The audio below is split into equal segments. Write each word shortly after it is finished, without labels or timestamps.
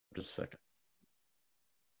Just a second.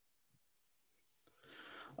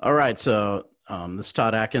 All right, so this is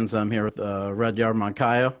Todd Atkins. I'm here with Rudyard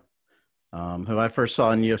Moncayo, who I first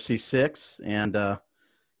saw in UFC 6. And,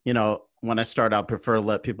 when I start out, I prefer to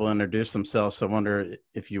let people introduce themselves. So I wonder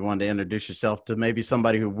if you wanted to introduce yourself to maybe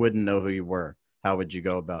somebody who wouldn't know who you were. How would you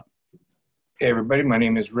go about it? Hey everybody, my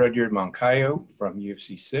name is Rudyard Moncayo from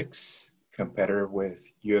UFC 6, competitor with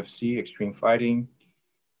UFC, Extreme Fighting,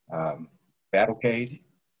 Battlecade.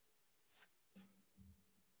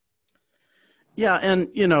 Yeah, and,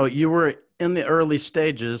 you were in the early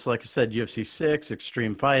stages, like I said, UFC 6,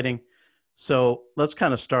 Extreme Fighting. So let's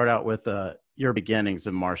kind of start out with your beginnings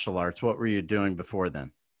in martial arts. What were you doing before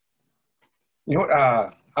then? You know what,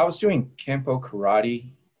 I was doing Kempo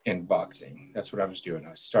karate and boxing. That's what I was doing.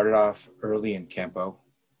 I started off early in Kempo,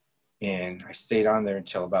 and I stayed on there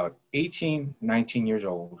until about 18, 19 years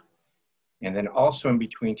old. And then also in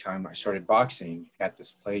between time, I started boxing at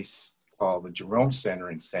this place called the Jerome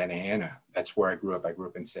Center in Santa Ana. That's where I grew up. I grew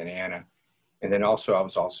up in Santa Ana. And then also I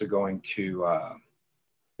was also going to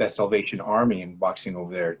the Salvation Army and boxing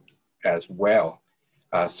over there as well.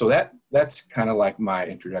 So that's kind of like my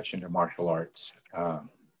introduction to martial arts.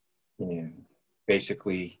 And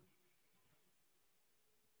basically,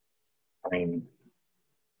 I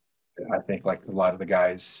think like a lot of the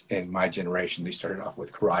guys in my generation, they started off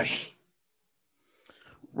with karate.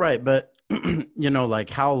 Right, but like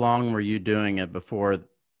how long were you doing it before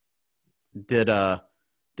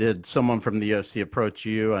did someone from the UFC approach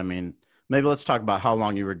you? I mean, maybe let's talk about how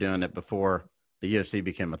long you were doing it before the UFC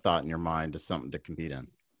became a thought in your mind as something to compete in.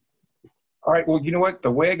 All right, well, you know what? The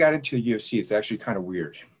way I got into the UFC is actually kind of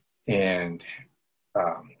weird. And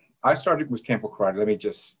I started with Kempo Karate. Let me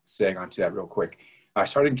just seg onto that real quick. I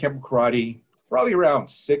started in Kempo Karate probably around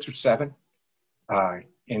 6 or 7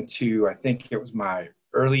 into, I think it was my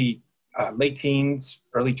late teens,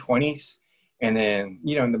 early 20s. And then,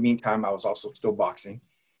 in the meantime, I was also still boxing.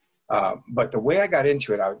 But the way I got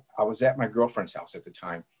into it, I was at my girlfriend's house at the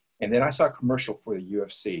time. And then I saw a commercial for the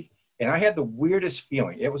UFC. And I had the weirdest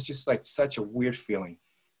feeling. It was just like such a weird feeling.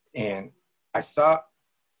 And I saw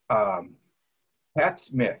Pat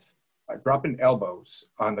Smith dropping elbows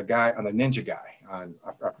on the ninja guy. I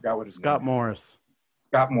forgot what his name is.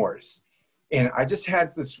 Scott Morris. And I just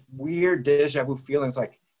had this weird deja vu feeling. It's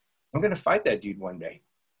like, I'm going to fight that dude one day.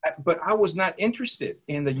 But I was not interested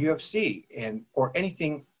in the UFC or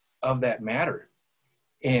anything of that matter.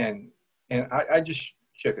 And I just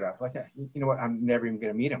shook it off. Like, you know what? I'm never even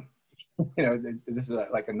going to meet him. This is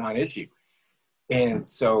like a non-issue. And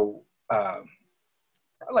so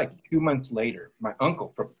like 2 months later, my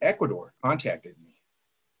uncle from Ecuador contacted me.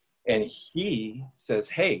 And he says,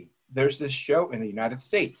 hey, there's this show in the United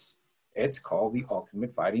States. It's called the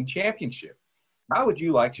Ultimate Fighting Championship. How would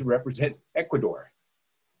you like to represent Ecuador?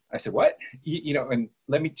 I said, what? And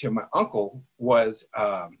let me tell you, my uncle was,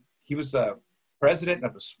 he was the president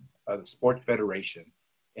of the Sports Federation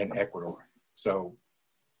in Ecuador. So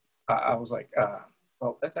I was like,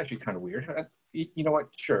 well, that's actually kind of weird. You know what?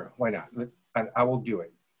 Sure, why not? I will do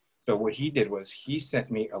it. So what he did was he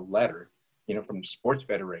sent me a letter, from the Sports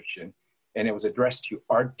Federation, and it was addressed to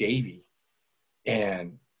Art Davie.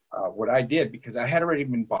 And what I did, because I had already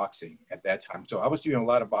been boxing at that time, so I was doing a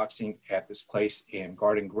lot of boxing at this place in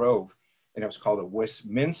Garden Grove, and it was called the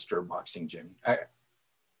Westminster Boxing Gym.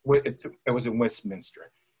 It was in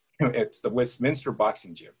Westminster. It's the Westminster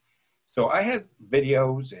Boxing Gym. So I had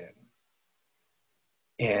videos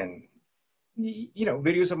and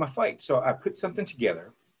videos of my fight. So I put something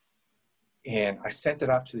together, and I sent it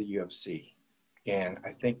off to the UFC. And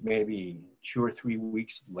I think maybe 2 or 3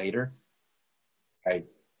 weeks later, I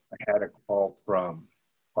had a call from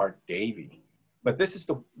Art Davie. But this is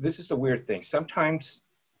the weird thing. Sometimes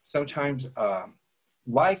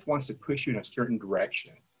life wants to push you in a certain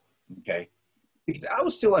direction, okay? Because I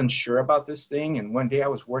was still unsure about this thing, and one day I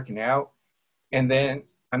was working out, and then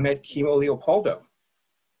I met Kimo Leopoldo,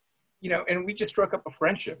 and we just struck up a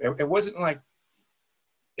friendship. It wasn't like,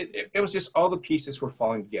 it was just all the pieces were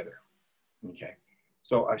falling together, okay?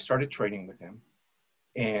 So I started training with him,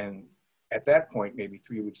 and at that point, maybe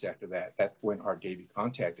 3 weeks after that, that's when Art Davie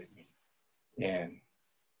contacted me, and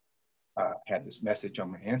had this message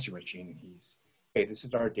on my answer machine, and he's, hey, this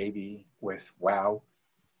is Art Davie with WOW.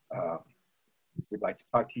 We'd like to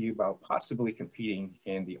talk to you about possibly competing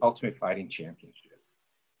in the Ultimate Fighting Championship.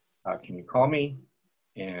 Can you call me?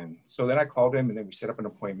 And so then I called him, and then we set up an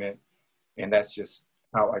appointment, and that's just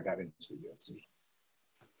how I got into the UFC.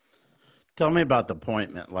 Tell me about the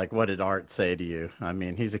appointment. Like, what did Art say to you? I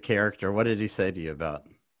mean, he's a character. What did he say to you about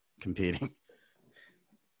competing?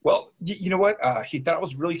 Well, you know what? He thought I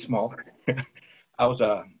was really small. I was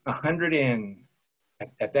 100 and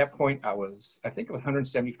at that point I think it was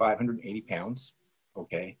 175, 180 pounds.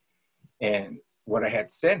 Okay. And what I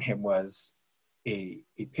had sent him was a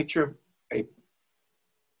picture of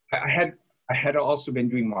I had also been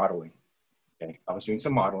doing modeling. Okay. I was doing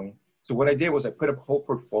some modeling. So what I did was I put a whole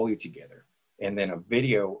portfolio together and then a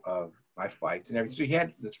video of my fights and everything. So he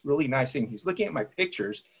had this really nice thing. He's looking at my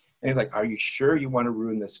pictures and he's like, are you sure you want to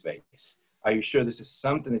ruin this face? Are you sure this is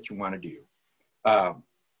something that you want to do?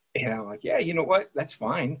 And I'm like, yeah, you know what? That's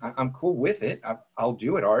fine. I'm cool with it. I'll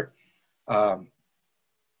do it, Art.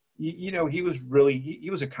 You know, he was really, he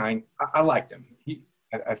was a kind, I liked him.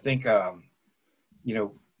 I think, you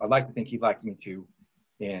know, I'd like to think he liked me too.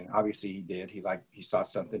 And obviously he did. He saw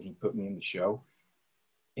something, he put me in the show.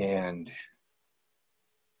 And,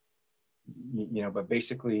 you know, but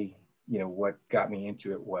basically, you know, what got me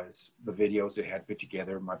into it was the videos that I had put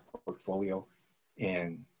together, my portfolio.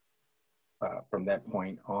 And from that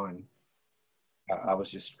point on, I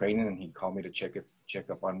was just training, and he called me to check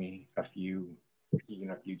up on me a few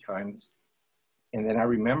times. And then I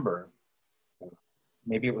remember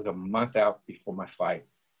maybe it was a month out before my fight,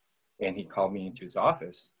 and he called me into his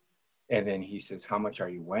office, and then he says, how much are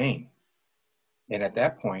you weighing? And at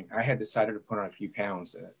that point, I had decided to put on a few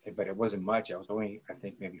pounds, but it wasn't much. I was only, I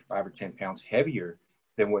think, maybe 5 or 10 pounds heavier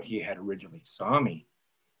than what he had originally saw me.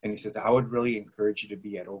 And he says, I would really encourage you to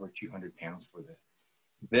be at over 200 pounds for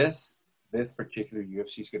this. This particular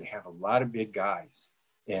UFC is going to have a lot of big guys.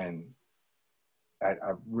 And I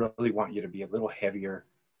really want you to be a little heavier,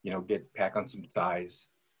 you know, pack on some thighs.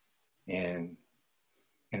 And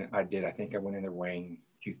I did. I think I went in there weighing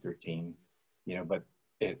 213, you know, but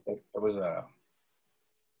it was a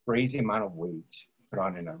crazy amount of weight put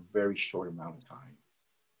on in a very short amount of time.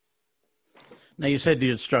 Now, you said you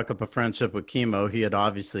had struck up a friendship with Chemo. He had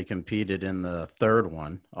obviously competed in the third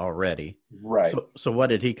one already. Right. So what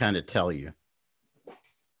did he kind of tell you?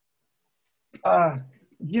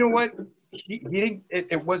 You know what? He didn't,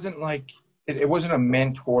 it wasn't like, it wasn't a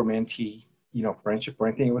mentor-mentee, you know, friendship or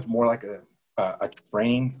anything. It was more like a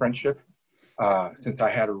training friendship, since I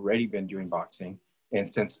had already been doing boxing.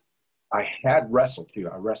 And since I had wrestled too,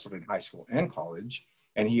 I wrestled in high school and college,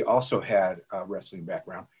 and he also had a wrestling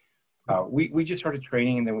background. We just started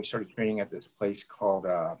training, and then we started training at this place called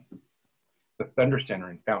the Thunder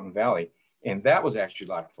Center in Fountain Valley. And that was actually a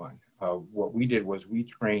lot of fun. What we did was we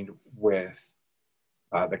trained with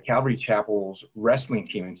the Calvary Chapel's wrestling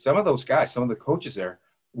team. And some of those guys, some of the coaches there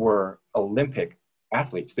were Olympic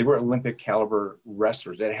athletes. They were Olympic caliber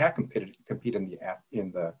wrestlers that had competed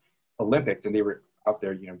in the Olympics. And they were out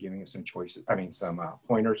there, you know, giving us some choices, some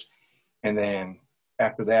pointers. And then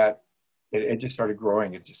after that, it just started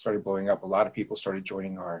growing. It just started blowing up. A lot of people started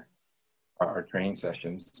joining our training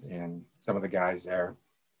sessions, and some of the guys there,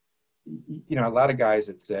 you know, a lot of guys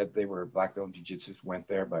that said they were black belt in jiu-jitsu went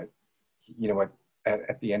there, but you know what,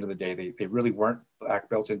 at the end of the day, they really weren't black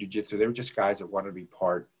belts in jiu-jitsu. They were just guys that wanted to be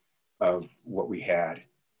part of what we had.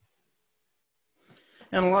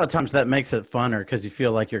 And a lot of times that makes it funner because you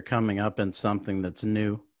feel like you're coming up in something that's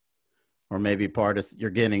new, or maybe you're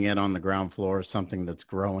getting it on the ground floor of something that's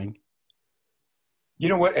growing. You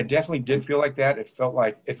know what? It definitely did feel like that. It felt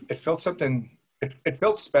like it felt something. It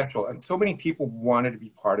felt special, and so many people wanted to be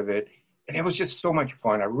part of it, and it was just so much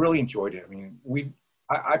fun. I really enjoyed it. I mean,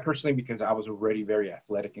 I personally, because I was already very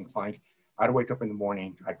athletic inclined, I'd wake up in the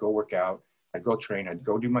morning, I'd go work out, I'd go train, I'd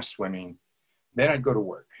go do my swimming, then I'd go to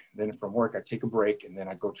work. Then from work, I'd take a break, and then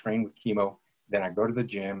I'd go train with Chemo. Then I'd go to the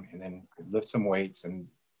gym, and then I'd lift some weights, and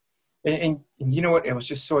you know what? It was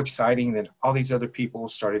just so exciting that all these other people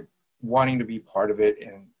started wanting to be part of it,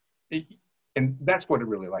 and that's what it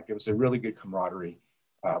really liked. It was a really good camaraderie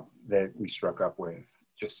that we struck up with,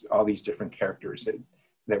 just all these different characters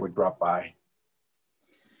that would drop by.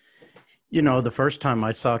 You know, the first time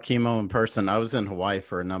I saw Chemo in person, I was in Hawaii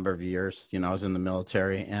for a number of years. You know, I was in the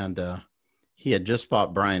military, and he had just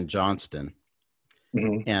fought Brian Johnston.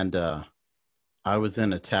 Mm-hmm. And I was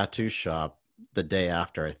in a tattoo shop the day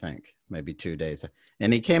after, I think, maybe 2 days.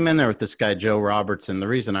 And he came in there with this guy, Joe Robertson. The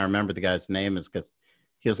reason I remember the guy's name is because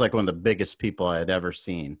he was like one of the biggest people I had ever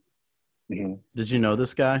seen. Mm-hmm. Did you know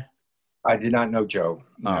this guy? I did not know Joe.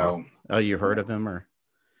 No. Oh, you heard of him? Or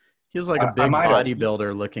he was like a big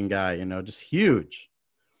bodybuilder looking guy, you know, just huge.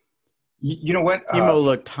 You know what? Chemo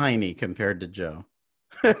looked tiny compared to Joe.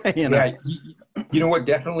 You know? Yeah, you know what?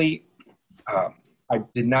 Definitely, I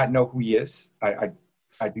did not know who he is. I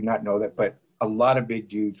do not know that, but a lot of big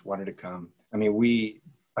dudes wanted to come. I mean, we,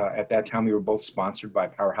 at that time, we were both sponsored by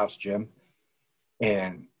Powerhouse Gym.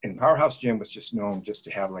 And Powerhouse Gym was just known just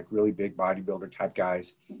to have like really big bodybuilder type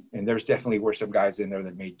guys. And there's definitely were some guys in there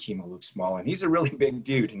that made Kimo look small. And he's a really big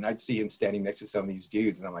dude. And I'd see him standing next to some of these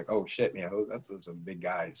dudes. And I'm like, oh shit, man, those are some big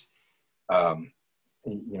guys. You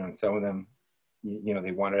know, and some of them, you know,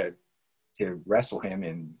 they wanted to wrestle him.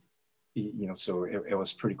 And, you know, so it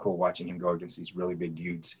was pretty cool watching him go against these really big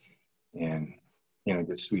dudes and, you know,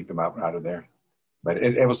 just sweep him out of there. But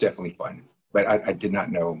it was definitely fun. But I did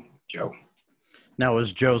not know Joe. Now,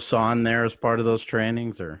 was Joe Son there as part of those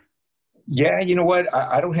trainings, or? Yeah, you know what?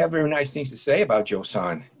 I don't have very nice things to say about Joe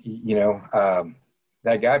Son. You know,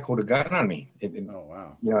 that guy pulled a gun on me. Oh,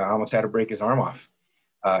 wow. You know, I almost had to break his arm off.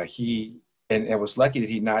 And I was lucky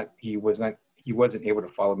that he wasn't able to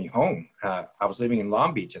follow me home. I was living in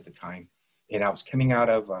Long Beach at the time, and I was coming out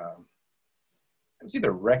of, it was either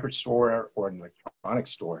a record store or an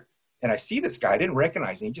electronics store. And I see this guy, I didn't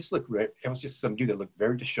recognize him. He just looked, it was just some dude that looked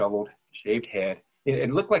very disheveled, shaved head.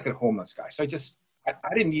 It looked like a homeless guy. So I didn't,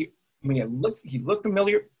 I mean, he looked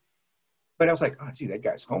familiar, but I was like, oh, gee, that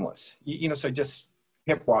guy's homeless. You know, so I just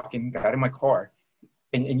kept walking, got in my car.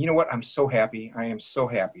 And you know what? I'm so happy. I am so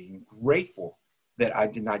happy and grateful that I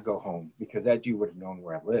did not go home, because that dude would have known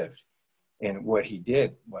where I lived. And what he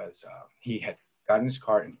did was he had gotten in his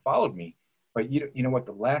car and followed me. But you know what?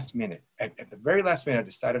 The last minute, at the very last minute, I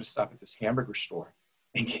decided to stop at this hamburger store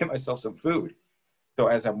and get myself some food. So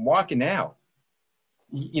as I'm walking out,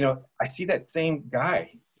 you know, I see that same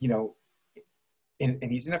guy, you know, and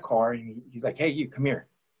he's in a car, and he's like, hey, you come here.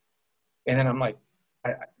 And then I'm like,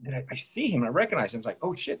 I see him, and I recognize him. I was like,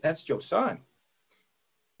 oh shit, that's Joe Son.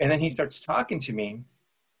 And then he starts talking to me,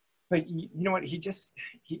 but you know what? He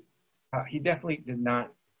definitely did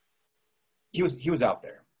not. He was out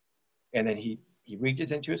there, and then he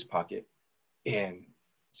reaches into his pocket, and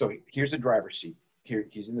so here's a driver's seat. Here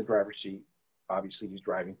he's in the driver's seat. Obviously, he's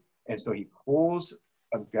driving, and so he pulls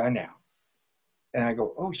a gun out, and I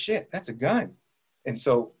go, oh shit, that's a gun. And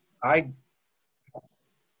so I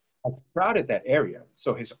crowded that area.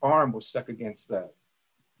 So his arm was stuck against the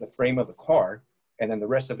frame of the car, and then the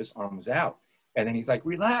rest of his arm was out. And then he's like,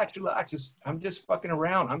 relax. I'm just fucking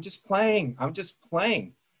around. I'm just playing.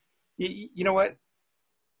 You know what?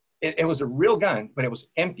 It was a real gun, but it was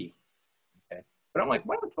empty. Okay? But I'm like,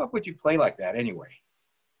 why the fuck would you play like that anyway?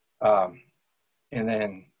 And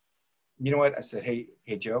then, you know what? I said, hey,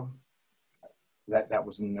 Joe, that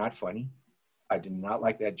was not funny. I did not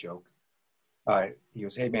like that joke. He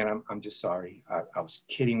goes, hey man, I'm just sorry. I was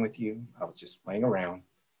kidding with you. I was just playing around.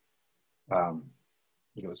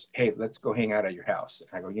 He goes, hey, let's go hang out at your house. And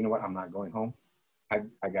I go, you know what? I'm not going home. I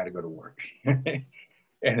got to go to work. And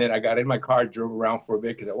then I got in my car, drove around for a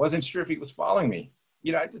bit because I wasn't sure if he was following me.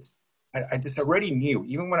 You know, I just already knew,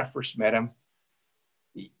 even when I first met him,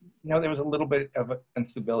 you know, there was a little bit of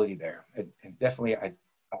instability there. And definitely I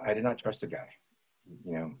did not trust the guy,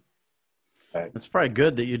 you know. It's probably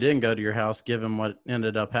good that you didn't go to your house, given what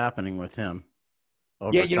ended up happening with him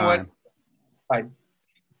over time. Know what?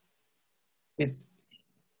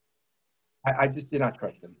 I just did not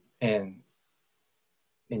trust him. And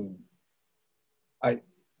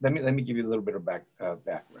let me give you a little bit of background.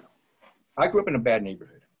 I grew up in a bad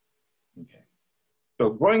neighborhood. Okay. So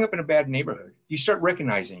growing up in a bad neighborhood, you start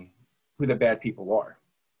recognizing who the bad people are.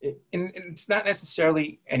 And it's not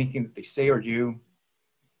necessarily anything that they say or do.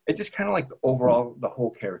 It's just kind of like the whole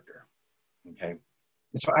character, okay? And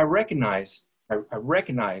so I recognize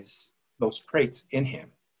those traits in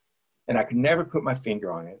him, and I could never put my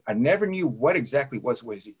finger on it. I never knew what exactly was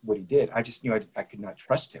what he did. I just knew I could not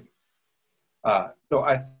trust him. So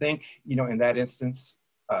I think, you know, in that instance,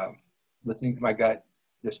 listening to my gut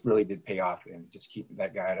just really did pay off, and just keeping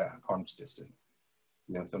that guy at arm's distance,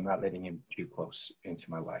 you know, so I'm not letting him too close into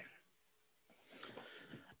my life.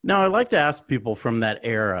 Now, I'd like to ask people from that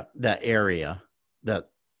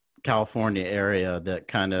California area that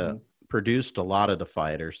kind of produced a lot of the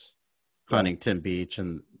fighters, Huntington Beach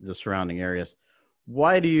and the surrounding areas.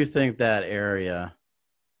 Why do you think that area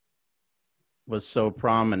was so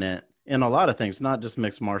prominent in a lot of things, not just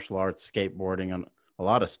mixed martial arts, skateboarding, and a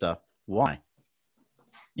lot of stuff? Why?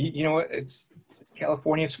 You know what? It's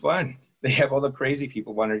California. It's fun. They have all the crazy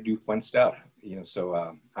people wanting to do fun stuff. You know,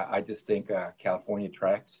 so I just think California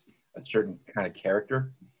attracts a certain kind of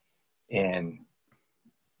character, and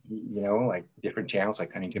you know, like different channels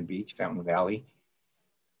like Huntington Beach, Fountain Valley.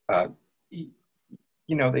 You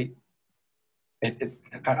know,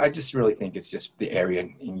 I just really think it's just the area,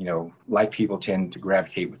 and you know, like people tend to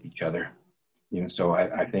gravitate with each other. You know, so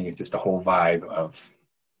I think it's just the whole vibe of,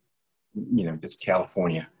 you know, just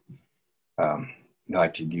California. I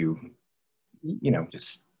like to do, you know,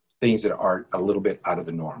 just things that are a little bit out of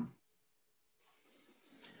the norm.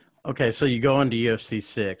 Okay, so you go into UFC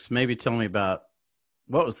 6. Maybe tell me about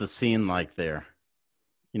what was the scene like there?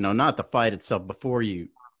 Not the fight itself, before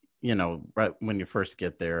right when you first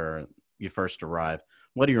get there, or you first arrive.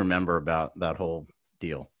 What do you remember about that whole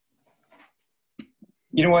deal?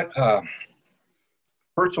 You know what?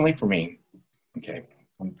 Personally, for me, okay,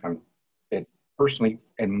 it personally,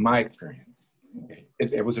 in my experience, okay,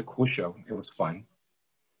 it was a cool show. It was fun,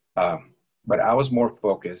 but I was more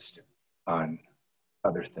focused on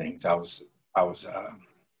other things. I was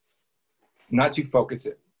not too focused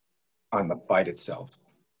on the fight itself.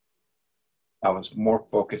 I was more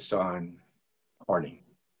focused on partying.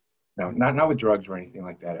 No, not with drugs or anything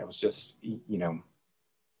like that. It was just, it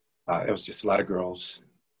was just a lot of girls,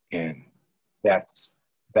 and that's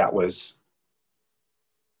that was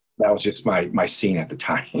that was just my scene at the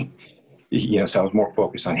time. So I was more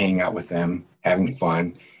focused on hanging out with them, having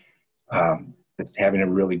fun, just having a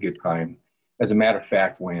really good time. As a matter of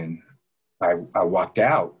fact, when I walked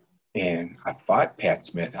out and I fought Pat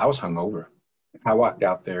Smith, I was hungover. I walked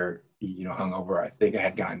out there, hungover. I think I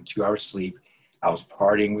had gotten 2 hours sleep. I was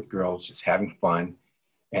partying with girls, just having fun.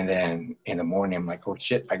 And then in the morning, I'm like, oh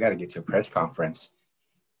shit, I got to get to a press conference.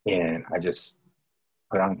 And I just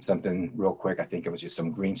put on something real quick. I think it was just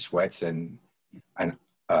some green sweats and a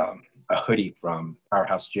hoodie from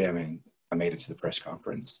Powerhouse Gym, and I made it to the press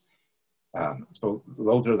conference. So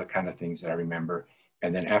those are the kind of things that I remember.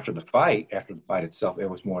 And then after the fight itself, it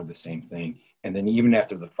was more of the same thing. And then even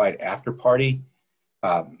after the fight, after party,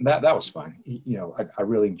 that was fun. I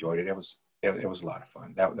really enjoyed it. It was a lot of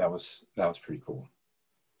fun. That was pretty cool.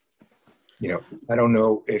 I don't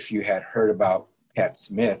know if you had heard about Pat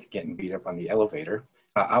Smith getting beat up on the elevator.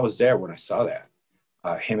 I was there when I saw that.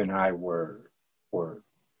 Him and I were,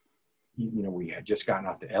 we had just gotten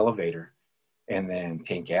off the elevator, and then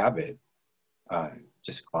Tank Abbott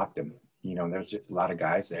just clocked him. There's just a lot of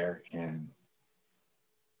guys there, and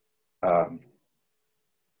what?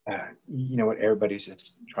 Everybody's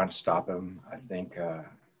just trying to stop him. I think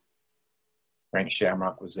Frank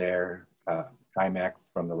Shamrock was there. Timac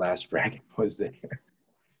from The Last Dragon was there.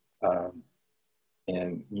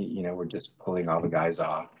 And we're just pulling all the guys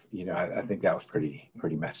off. I think that was pretty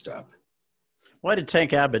messed up. Why did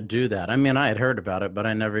Tank Abbott do that? I mean, I had heard about it, but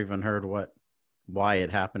I never even heard why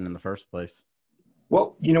it happened in the first place.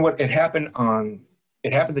 Well, you know what? It happened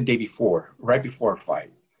the day before, right before a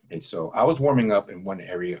fight. Okay, so I was warming up in one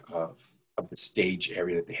area of the stage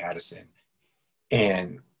area that they had us in.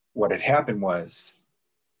 And what had happened was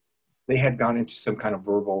they had gone into some kind of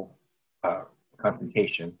verbal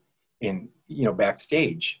confrontation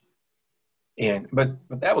backstage. But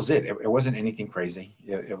that was it. It wasn't anything crazy.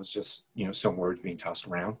 It was just, some words being tossed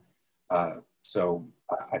around. So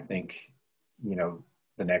I think, the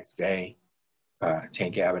next day,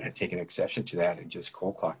 Tank Abbott had taken exception to that and just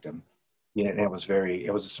cold clocked him. And it was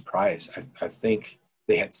a surprise. I think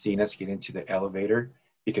they had seen us get into the elevator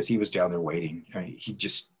because he was down there waiting. I mean,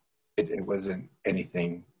 it wasn't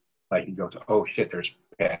anything like he goes, oh shit, there's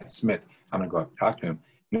Pat Smith. I'm going to go up and talk to him.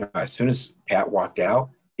 As soon as Pat walked out,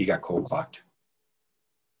 he got cold clocked.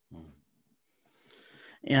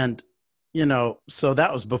 And, so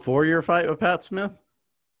that was before your fight with Pat Smith?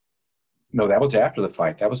 No, that was after the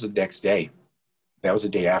fight. That was the next day. That was the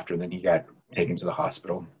day after. Then he got taken to the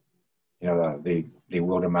hospital. They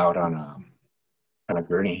wheeled him out on a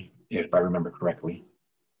gurney, if I remember correctly.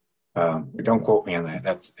 Don't quote me on that.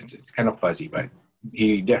 It's kind of fuzzy, but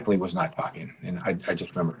he definitely was not talking. And I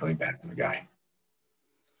just remember feeling bad for the guy.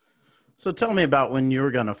 So tell me about when you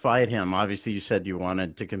were going to fight him. Obviously, you said you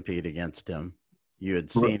wanted to compete against him. You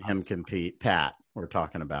had seen him compete. Pat, we're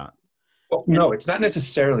talking about. Well, no, it's not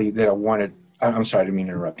necessarily that I wanted. I'm sorry, I didn't mean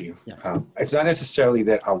to interrupt you. Yeah. It's not necessarily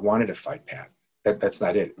that I wanted to fight Pat. That's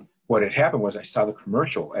not it. What had happened was I saw the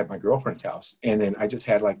commercial at my girlfriend's house, and then I just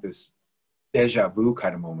had like this deja vu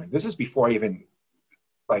kind of moment. This is before I even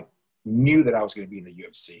knew that I was going to be in the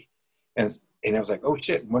UFC, and I was like, oh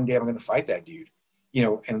shit, one day I'm going to fight that dude,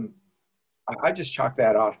 and I just chalked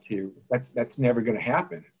that off to that's never going to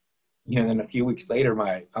happen. And then a few weeks later,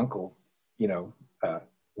 my uncle,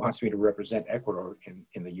 wants me to represent Ecuador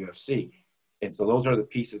in the UFC. And so those are the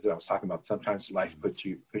pieces that I was talking about. Sometimes life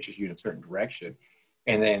pushes you in a certain direction.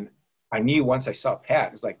 And then I knew once I saw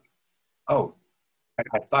Pat, it's like, oh,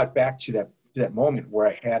 I thought back to that moment where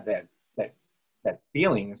I had that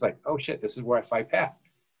feeling. It's like, oh shit, this is where I fight Pat.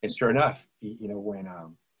 And sure enough,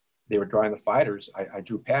 when they were drawing the fighters, I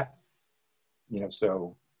drew Pat.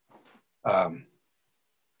 So, I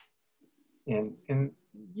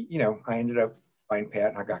ended up fighting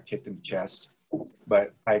Pat, and I got kicked in the chest.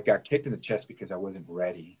 But I got kicked in the chest because I wasn't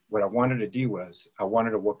ready. What I wanted to do was I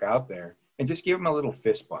wanted to walk out there and just give him a little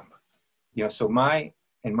fist bump. You know, so in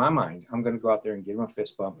my mind, I'm going to go out there and give him a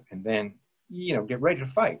fist bump and then, you know, get ready to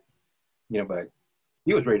fight. You know, but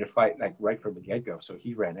he was ready to fight like right from the get-go. So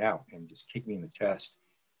he ran out and just kicked me in the chest.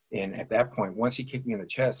 And at that point, once he kicked me in the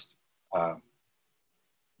chest,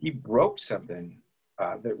 he broke something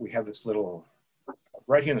that we have this little,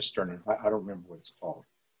 right here in the sternum. I don't remember what it's called.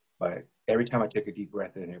 But every time I took a deep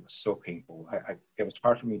breath in, it was so painful. It was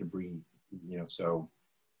hard for me to breathe, you know, so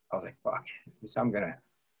I was like, fuck, I'm going to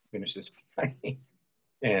finish this fight.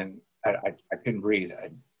 And I couldn't breathe.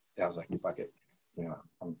 I was like, fuck it. You know,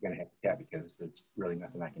 I'm going to have to tap because there's really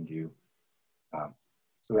nothing I can do.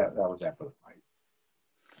 So that was that for the fight.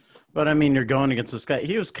 But I mean, you're going against this guy.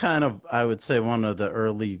 He was kind of, I would say, one of the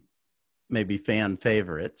early, maybe fan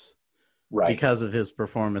favorites. Right. Because of his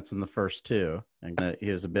performance in the first two. And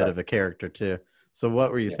he was a bit of a character too. So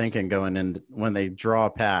what were you thinking going in when they draw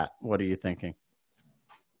Pat? What are you thinking?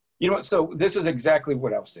 You know what? So this is exactly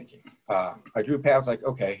what I was thinking. I drew Pat. I was like,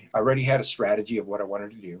 okay, I already had a strategy of what I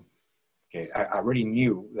wanted to do. Okay. I already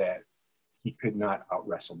knew that he could not out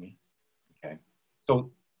wrestle me. Okay. So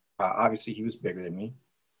obviously he was bigger than me,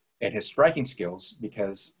 and his striking skills,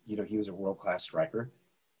 because, you know, he was a world-class striker,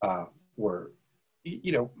 were,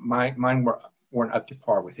 you know, mine weren't up to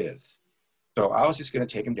par with his. So I was just going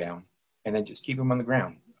to take him down and then just keep him on the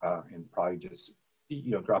ground and probably just,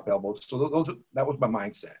 you know, drop elbows. So that was my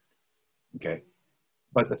mindset. Okay.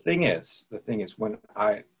 But the thing is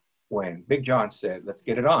when Big John said, let's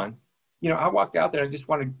get it on, you know, I walked out there and just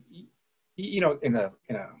wanted, you know, in a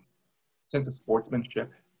sense of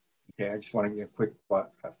sportsmanship. Okay. I just want to get a quick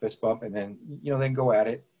fist bump and then, you know, then go at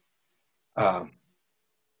it.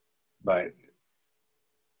 But,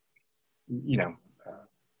 you know,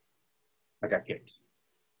 I got kicked.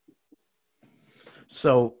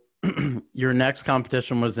 So your next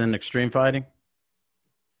competition was in extreme fighting?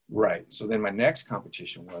 Right. So then my next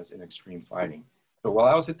competition was in extreme fighting. So while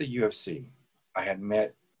I was at the UFC, I had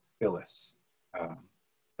met Phyllis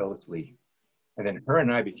Lee. And then her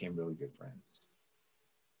and I became really good friends.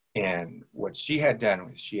 And what she had done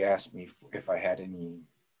was she asked me if I had any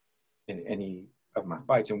of my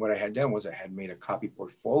fights. And what I had done was I had made a copy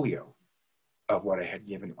portfolio of what I had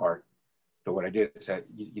given Art. So what I did is I said,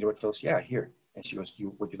 you know what, Phyllis? Yeah, here. And she goes,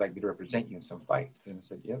 would you like me to represent you in some fights? And I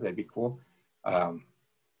said, yeah, that'd be cool. I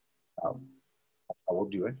will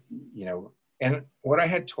do it, you know. And what I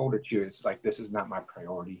had told her too is like, this is not my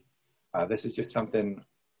priority. This is just something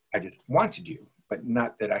I just want to do, but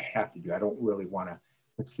not that I have to do. I don't really want to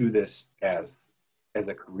pursue this as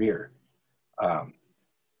a career.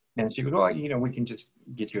 And she goes, well, you know, we can just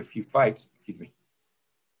get you a few fights. Excuse me.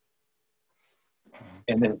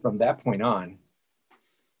 And then from that point on,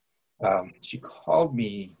 she called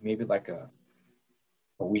me maybe like a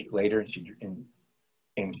week later,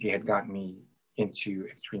 and she had gotten me into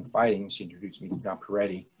extreme fighting. She introduced me to John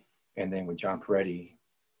Perretti, and then with John Perretti,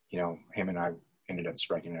 you know, him and I ended up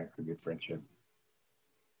striking a good friendship.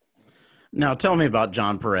 Now, tell me about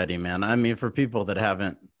John Perretti, man. I mean, for people that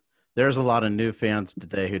haven't, there's a lot of new fans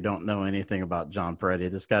today who don't know anything about John Perretti.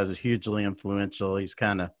 This guy's hugely influential. He's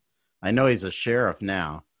kind of, I know he's a sheriff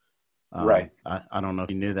now. Right. I don't know if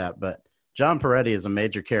you knew that, but John Perretti is a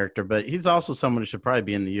major character, but he's also someone who should probably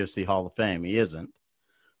be in the UFC Hall of Fame. He isn't.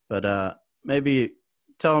 But maybe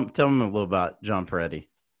tell him a little about John Perretti.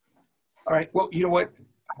 All right. Well, you know what?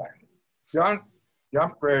 John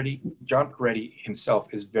Perretti himself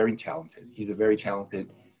is very talented. He's a very talented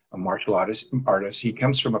martial artist. He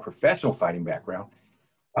comes from a professional fighting background.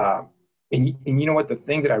 And you know what? The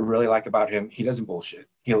thing that I really like about him, he doesn't bullshit.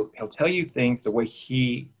 He'll tell you things the way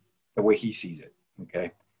he sees it.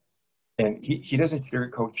 Okay. And he doesn't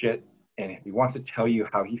sugarcoat shit. And if he wants to tell you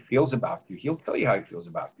how he feels about you, he'll tell you how he feels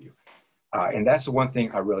about you. And that's the one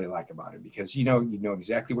thing I really like about him, because you know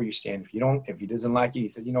exactly where you stand. If he doesn't like you, he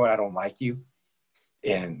said, you know what, I don't like you.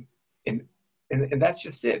 And that's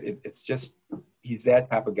just it. It's just, he's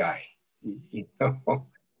that type of guy. You know?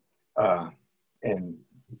 And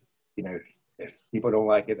you know, if people don't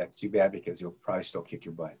like it, that's too bad, because he'll probably still kick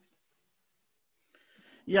your butt.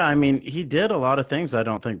 Yeah, I mean, he did a lot of things I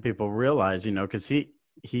don't think people realize, you know, because he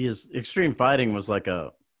is, extreme fighting was like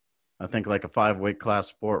I think like a 5-weight class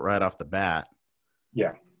sport right off the bat.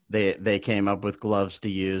 Yeah. They came up with gloves to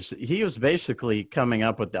use. He was basically coming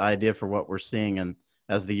up with the idea for what we're seeing, and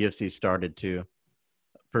as the UFC started to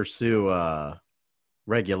pursue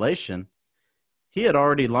regulation, he had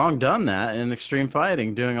already long done that in extreme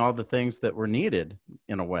fighting, doing all the things that were needed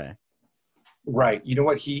in a way. Right. You know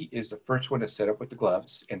what? He is the first one to set up with the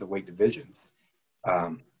gloves and the weight divisions.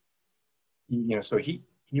 You know, so he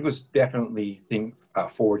was definitely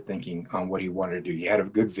forward thinking on what he wanted to do. He had a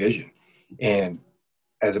good vision. And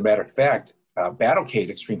as a matter of fact, Battlecade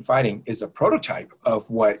Extreme Fighting is a prototype of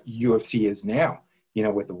what UFC is now. You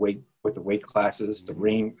know, with the weight classes, the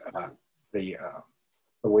ring, the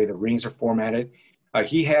way the rings are formatted.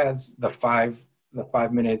 He has the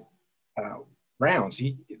 5-minute rounds.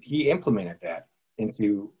 He implemented that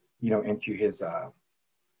into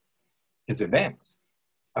his events.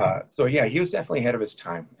 So yeah, he was definitely ahead of his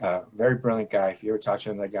time. Very brilliant guy. If you ever talk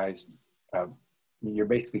to him, that guy's you're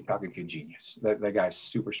basically talking to a genius. That guy's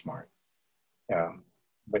super smart.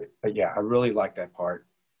 But yeah, I really like that part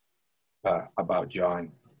about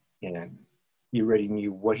John, and he already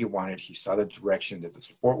knew what he wanted. He saw the direction that the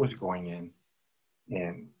sport was going in,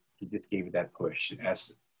 and he just gave it that push.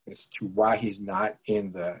 As to why he's not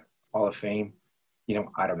in the Hall of Fame, you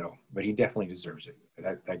know, I don't know, but he definitely deserves it.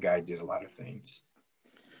 That guy did a lot of things.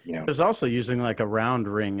 You know, he was also using like a round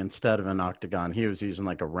ring instead of an octagon. He was using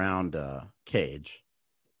like a round cage,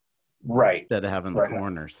 right? Instead of having the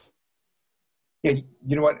corners. Yeah,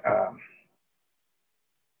 you know what?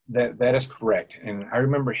 That is correct, and I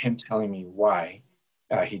remember him telling me why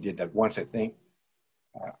he did that once. I think,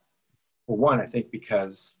 for one, I think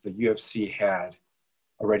because the UFC had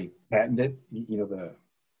already patented, you know,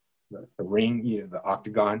 the ring, you know, the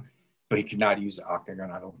octagon, but he could not use the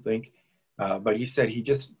octagon, I don't think. But he said he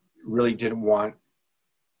just really didn't want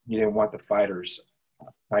the fighters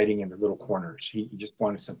fighting in the little corners. He just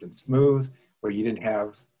wanted something smooth where you didn't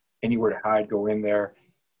have anywhere to hide, go in there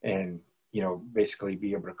and, you know, basically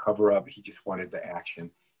be able to cover up. He just wanted the action.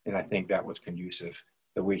 And I think that was conducive.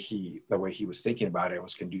 The way he was thinking about it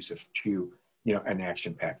was conducive to, you know, an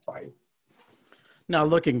action-packed fight. Now,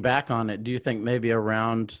 looking back on it, do you think maybe a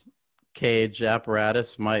round cage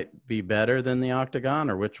apparatus might be better than the octagon,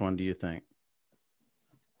 or which one do you think?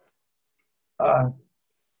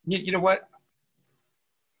 You know what?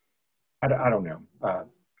 I don't know.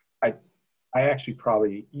 I actually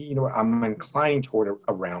probably, you know, I'm inclining toward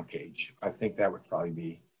a round cage. I think that would probably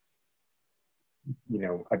be, you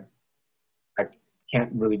know, I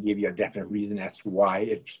can't really give you a definite reason as to why.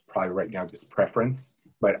 It's probably right now just preference,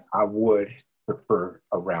 but I would prefer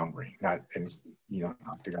a round ring, not, and you know,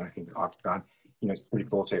 octagon. I think the octagon, you know, it's pretty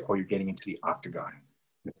cool to say, oh, you're getting into the octagon.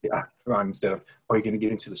 It's the octagon instead of, oh, you're going to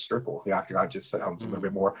get into the circle. The octagon just sounds a little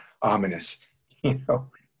bit more ominous, you know.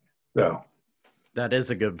 So that is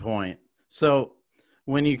a good point. So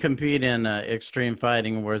when you compete in extreme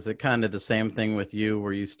fighting, was it kind of the same thing with you,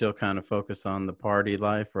 where you still kind of focus on the party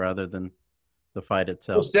life rather than the fight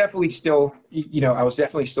itself? I was definitely still, you know,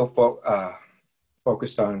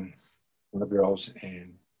 focused on the girls,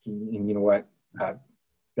 and you know what,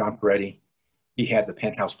 John Perretti, he had the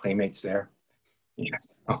Penthouse Playmates there. Yeah,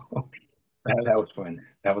 that was fun.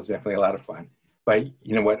 That was definitely a lot of fun. But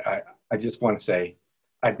you know what, I just want to say,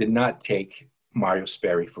 I did not take Mario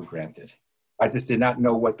Sperry for granted. I just did not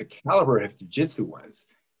know what the caliber of jiu-jitsu was.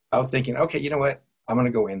 I was thinking, okay, you know what, I'm going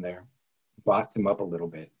to go in there, box him up a little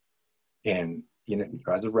bit, and you know, if he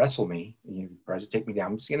tries to wrestle me, he tries to take me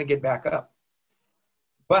down, I'm just going to get back up.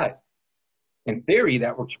 But in theory,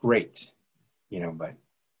 that works great, you know, but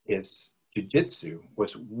his jiu-jitsu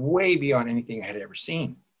was way beyond anything I had ever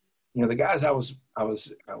seen. You know, the guys I was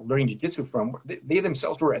learning jiu-jitsu from, they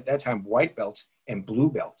themselves were at that time white belts and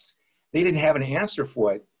blue belts. They didn't have an answer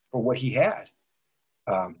for what he had.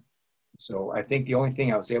 So I think the only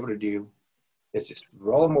thing I was able to do is just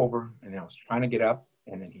roll him over, and I was trying to get up,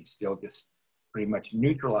 and then he still just pretty much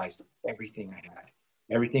neutralized everything I had.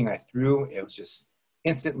 Everything I threw, it was just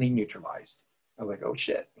instantly neutralized. I was like, oh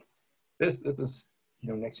shit, this is, you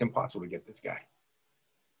know, next to impossible to get this guy.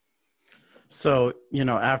 So, you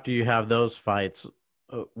know, after you have those fights,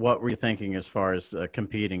 what were you thinking as far as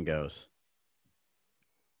competing goes?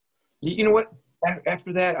 You know what?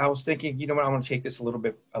 After that, I was thinking, you know what, I want to take this a little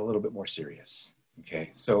bit more serious. Okay,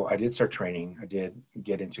 so I did start training. I did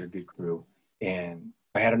get into a good crew, and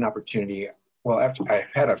I had an opportunity. Well, after I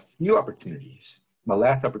had a few opportunities. My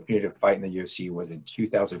last opportunity to fight in the UFC was in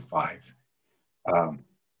 2005.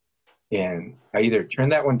 And I either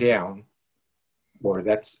turned that one down, or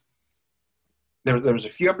there was a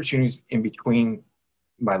few opportunities in between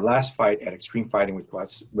my last fight at Extreme Fighting, which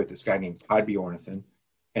was with this guy named Todd Bjornathan.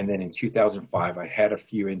 And then in 2005, I had a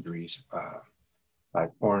few injuries,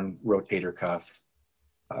 torn rotator cuff,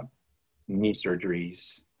 knee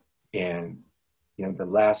surgeries. And, you know, the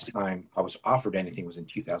last time I was offered anything was in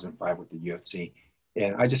 2005 with the UFC.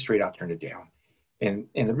 And I just straight out turned it down. And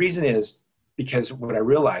the reason is because what I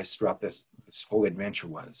realized throughout this whole adventure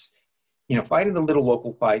was, you know, fighting the little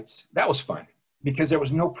local fights, that was fun because there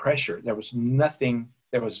was no pressure. There was nothing,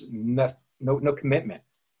 there was no commitment.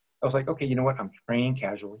 I was like, okay, you know what? I'm training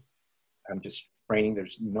casually. I'm just training.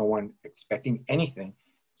 There's no one expecting anything.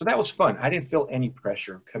 So that was fun. I didn't feel any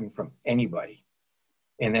pressure coming from anybody.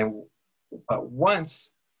 And then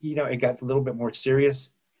once, it got a little bit more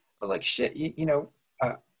serious, I was like, shit,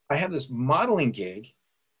 I have this modeling gig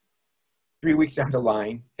 3 weeks down the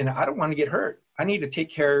line, and I don't want to get hurt. I need to take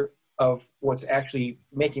care of what's actually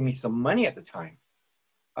making me some money at the time.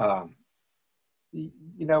 And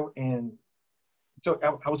so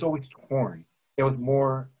I was always torn. It was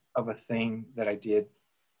more of a thing that I did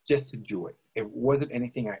just to do it. It wasn't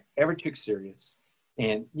anything I ever took serious.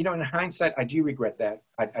 And, in hindsight, I do regret that.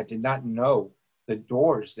 I did not know the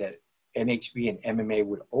doors that NHB and MMA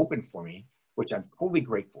would open for me, which I'm totally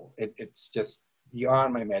grateful. It's just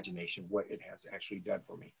beyond my imagination what it has actually done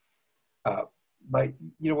for me. But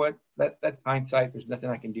you know what? That's hindsight. There's nothing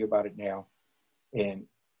I can do about it now. And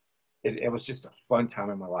it was just a fun time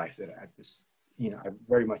in my life that I just, I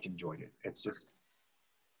very much enjoyed it. It's just,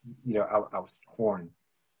 I was torn.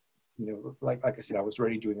 Like I said, I was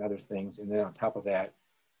already doing other things. And then on top of that,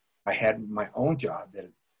 I had my own job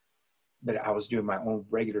that I was doing my own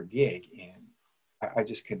regular gig. And I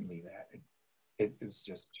just couldn't leave that. It was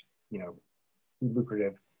just,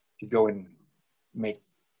 lucrative to go and make,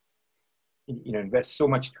 invest so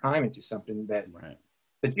much time into something that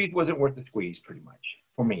the juice wasn't worth the squeeze, pretty much,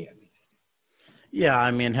 for me at least. Yeah, I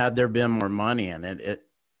mean, had there been more money in it,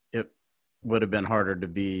 it would have been harder to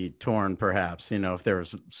be torn, perhaps, if there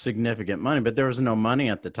was significant money, but there was no money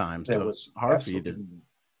at the time. So it was hard for you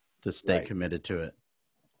to stay committed to it.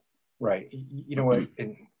 Right. You know what?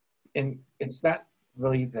 And it's not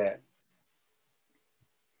really that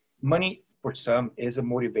money for some is a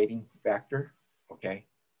motivating factor. Okay.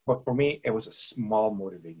 But for me, it was a small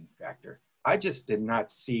motivating factor. I just did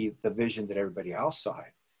not see the vision that everybody else saw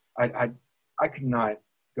it. I could not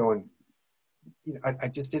go and, I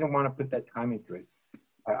just didn't want to put that time into it.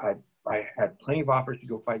 I had plenty of offers to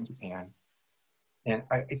go fight in Japan, and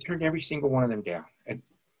I turned every single one of them down. And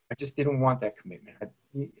I just didn't want that commitment.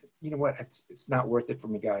 You know what? It's not worth it for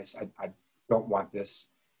me, guys. I don't want this.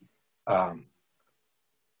 I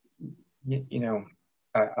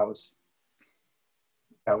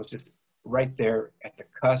was just right there at the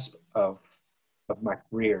cusp of my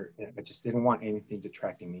career, and I just didn't want anything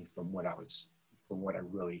detracting me from what I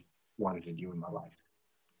really wanted to do in my life.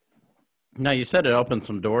 Now, you said it opened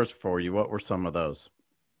some doors for you. What were some of those?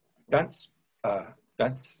 Stunts.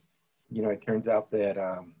 It turns out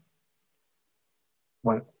that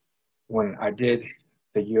when I did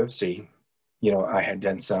the UFC, I had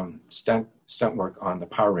done some stunt work on the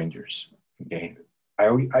Power Rangers. Okay, I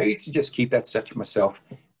used to just keep that stuff to myself.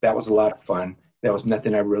 That was a lot of fun. That was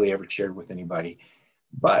nothing I really ever shared with anybody.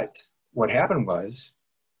 But what happened was,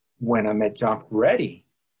 when I met John Perretti,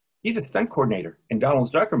 he's a stunt coordinator, and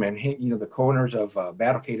Donald Zuckerman, the co-owners of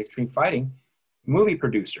Battlecade Extreme Fighting, movie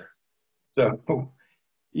producer. So,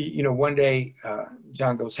 one day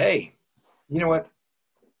John goes, "Hey, you know what?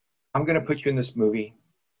 I'm going to put you in this movie.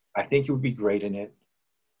 I think you would be great in it."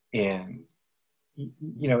 And,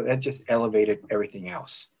 that just elevated everything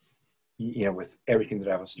else, with everything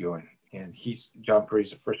that I was doing. And John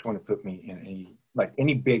Perretti's the first one to put me in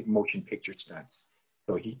any big motion picture stunts.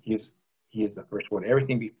 So he is the first one.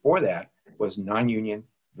 Everything before that was non-union,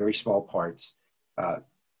 very small parts.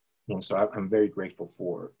 So I'm very grateful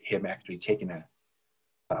for him actually taking a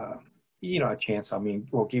chance on me,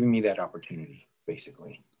 giving me that opportunity,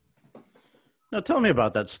 basically. Now, tell me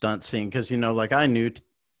about that stunt scene, because, I knew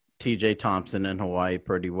TJ Thompson in Hawaii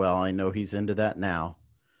pretty well. I know he's into that now.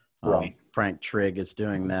 Right. Frank Trigg is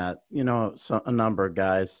doing that, so a number of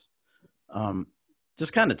guys.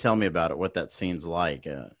 Just kind of tell me about it, what that scene's like.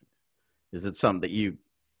 Is it something that you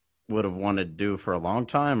would have wanted to do for a long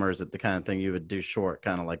time, or is it the kind of thing you would do short,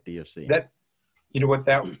 kind of like the UFC?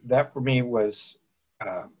 That for me was,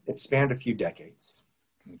 it spanned a few decades.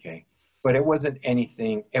 Okay. But it wasn't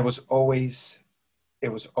anything, it was always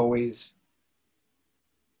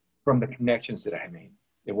from the connections that I made.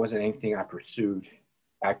 It wasn't anything I pursued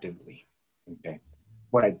actively. Okay.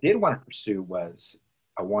 What I did want to pursue was,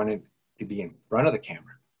 I wanted to be in front of the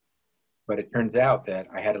camera. But it turns out that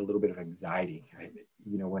I had a little bit of anxiety.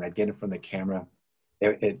 When I get in front of the camera,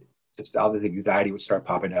 it just all this anxiety would start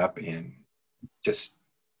popping up, and just,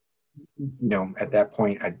 at that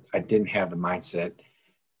point, I didn't have the mindset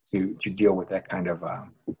to deal with that kind of,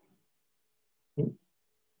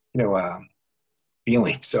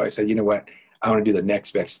 feeling. So I said, you know what, I want to do the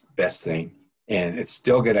next best thing, and it's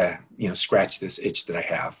still gonna, scratch this itch that I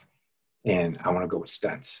have, and I want to go with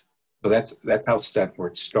stunts. So that's how stunt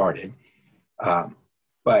work started.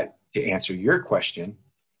 But to answer your question,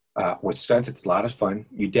 With stunts, it's a lot of fun.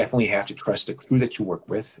 You definitely have to trust the crew that you work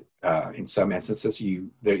with. In some instances,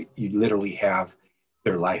 you literally have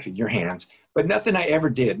their life in your hands. But nothing I ever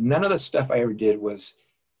did, none of the stuff I ever did was,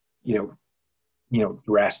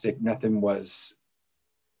 drastic. Nothing was,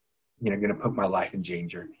 going to put my life in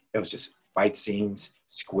danger. It was just fight scenes,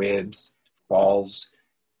 squibs, falls,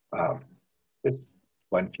 just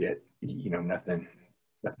fun shit. Nothing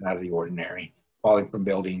out of the ordinary. Falling from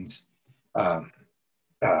buildings.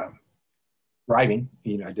 Driving,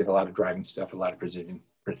 I did a lot of driving stuff, a lot of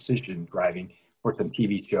precision driving for some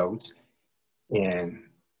TV shows,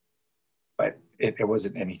 but it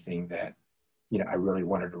wasn't anything that I really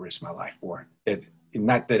wanted to risk my life for.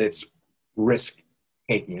 Not that it's risk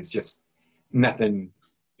taking; it's just nothing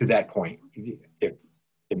to that point. It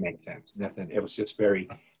makes sense. Nothing. It was just very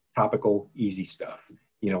topical, easy stuff.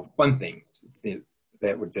 Fun things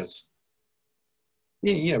that would just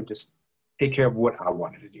just take care of what I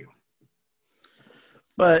wanted to do.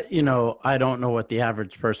 But, I don't know what the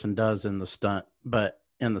average person does in the stunt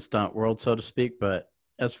world, so to speak. But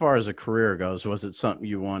as far as a career goes, was it something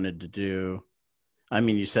you wanted to do? I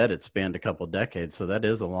mean, you said it spanned a couple of decades, so that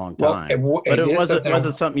is a long time. Was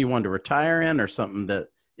it something you wanted to retire in, or something that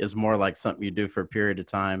is more like something you do for a period of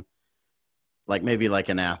time, like maybe like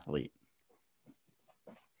an athlete?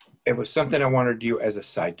 It was something I wanted to do as a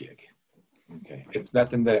side gig. Okay. It's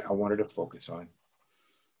nothing that I wanted to focus on.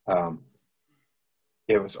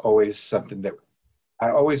 It was always something that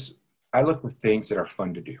I look for things that are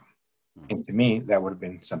fun to do. And to me, that would have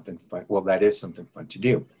been something fun. Well, that is something fun to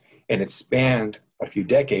do. And it spanned a few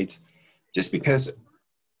decades just because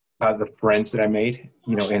the friends that I made,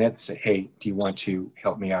 in it, say, hey, do you want to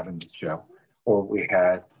help me out on this show? Or we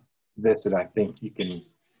had this, and I think you can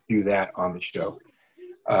do that on the show.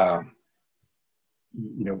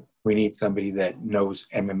 We need somebody that knows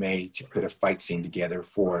MMA to put a fight scene together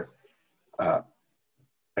for,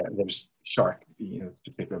 there's Shark,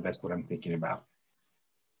 particularly that's what I'm thinking about.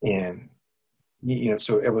 And,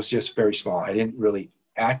 so it was just very small. I didn't really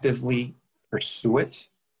actively pursue it,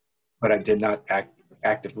 but I did not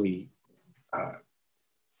actively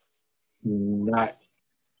not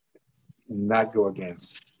go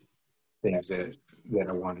against things that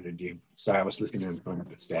I wanted to do. So I was listening to them going up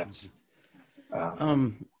the steps.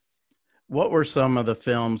 What were some of the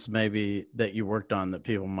films maybe that you worked on that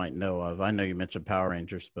people might know of? I know you mentioned Power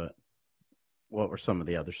Rangers, but what were some of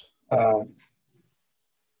the others?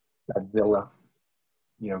 Godzilla.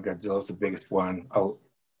 Godzilla's the biggest one.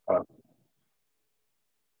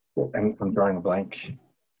 I'm drawing a blank.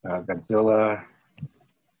 Godzilla.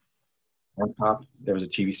 Time Cop. There was a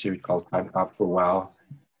TV series called Time Cop for a while.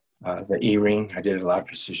 The E-Ring. I did a lot of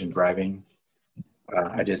precision driving.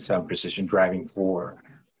 I did some precision driving for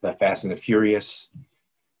the Fast and the Furious.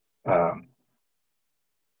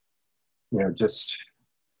 Just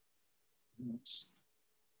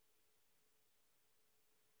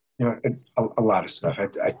a lot of stuff.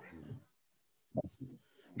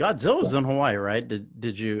 Godzilla's in Hawaii, right?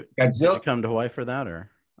 Did you come to Hawaii for that, or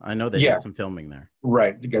I know they did some filming there.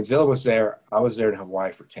 Right, Godzilla was there. I was there in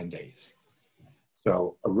Hawaii for 10 days.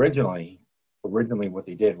 So originally what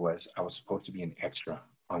they did was I was supposed to be an extra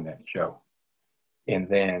on that show. And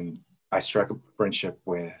then I struck a friendship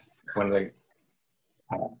with one of the,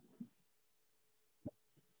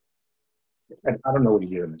 I don't know what he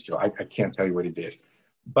did on the show. I can't tell you what he did,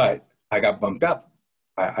 but I got bumped up.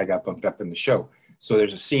 I got bumped up in the show. So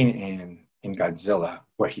there's a scene in Godzilla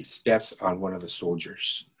where he steps on one of the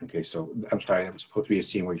soldiers. Okay, so I'm sorry, it was supposed to be a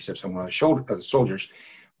scene where he steps on one of the soldiers,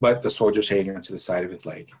 but the soldier's hanging onto the side of his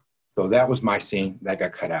leg. So that was my scene that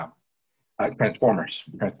got cut out. Transformers.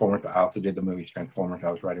 I also did the movie Transformers. I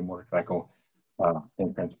was riding a motorcycle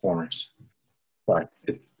in Transformers. But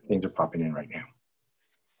things are popping in right now.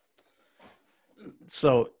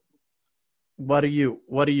 So what are you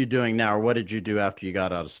doing now, or what did you do after you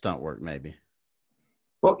got out of stunt work, maybe?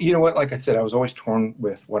 Well, you know what? Like I said, I was always torn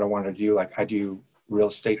with what I wanted to do. Like I do real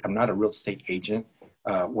estate. I'm not a real estate agent.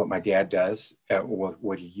 What my dad does,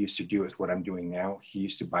 what he used to do is what I'm doing now. He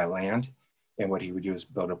used to buy land, and what he would do is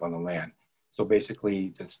build up on the land. So basically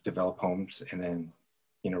just develop homes and then,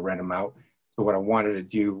 rent them out. So what I wanted to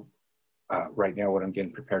do right now, what I'm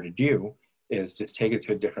getting prepared to do is just take it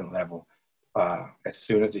to a different level. As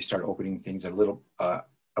soon as they start opening things up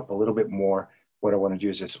a little bit more, what I want to do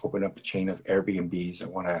is just open up a chain of Airbnbs. I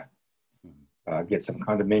want to get some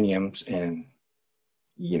condominiums, and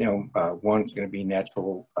one's going to be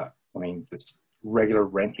natural. Just regular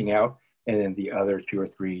renting out, and then the other 2 or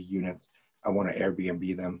 3 units, I want to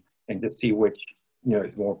Airbnb them and just see which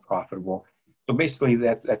is more profitable. So basically,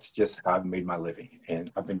 that's just how I've made my living,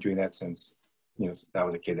 and I've been doing that since since I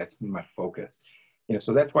was a kid. That's been my focus.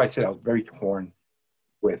 So that's why I said I was very torn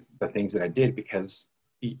with the things that I did, because,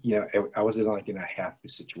 I wasn't like in a have-to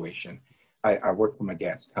situation. I worked for my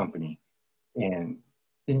dad's company, and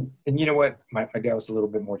you know what? My dad was a little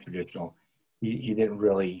bit more traditional. He didn't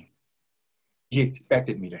really, he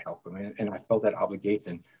expected me to help him, and I felt that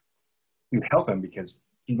obligation to help him because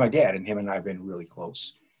he's my dad, and him and I have been really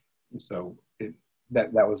close. And so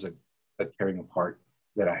that was a tearing apart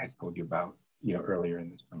that I had told you about, earlier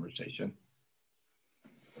in this conversation.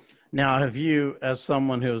 Now, have you, as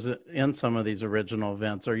someone who's in some of these original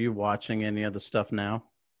events, are you watching any of the stuff now?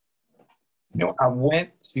 I went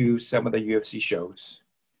to some of the UFC shows,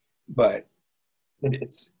 but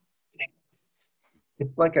it's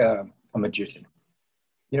like a magician.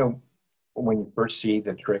 When you first see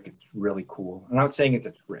the trick, it's really cool. I'm not saying it's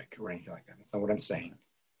a trick or anything like that. That's not what I'm saying.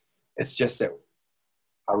 It's just that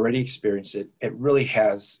I already experienced it.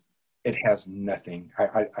 It has nothing.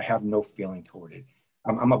 I have no feeling toward it.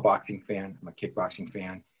 I'm a boxing fan. I'm a kickboxing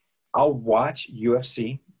fan. I'll watch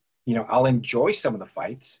UFC. I'll enjoy some of the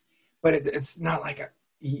fights, but it's not like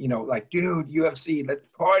like, dude, UFC, let's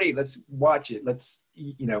party, let's watch it.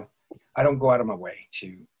 I don't go out of my way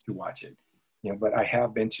to watch it. But I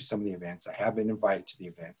have been to some of the events. I have been invited to the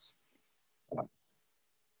events.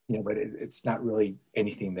 But it's not really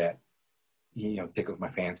anything that, tickles my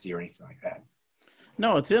fancy or anything like that.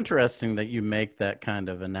 No, it's interesting that you make that kind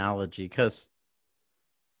of analogy, because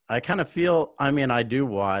I kind of feel, I do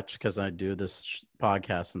watch because I do this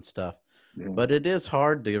podcast and stuff, but it is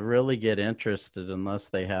hard to really get interested unless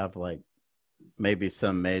they have like maybe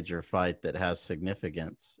some major fight that has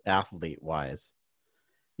significance athlete-wise.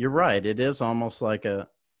 You're right. It is almost like a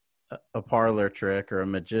parlor trick or a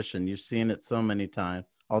magician. You've seen it so many times,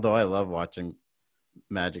 although I love watching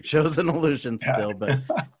magic shows and illusions still, but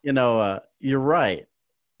you're right.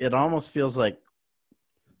 It almost feels like,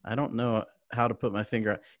 I don't know how to put my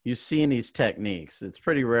finger on. You've seen these techniques. It's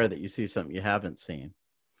pretty rare that you see something you haven't seen,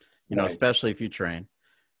 right, especially if you train.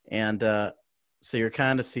 And so you're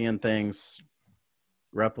kind of seeing things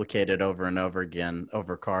replicated over and over again,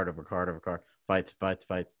 over card, over card, over card, fights.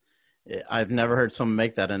 I've never heard someone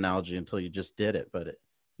make that analogy until you just did it. But,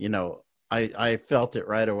 I felt it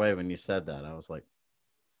right away when you said that. I was like,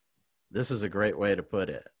 this is a great way to put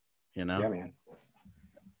it, Yeah, man.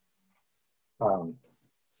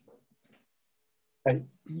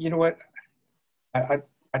 You know what? I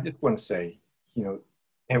just want to say,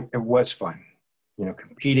 it was fun.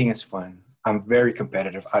 Competing is fun. I'm very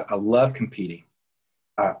competitive. I love competing.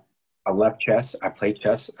 I love chess. I play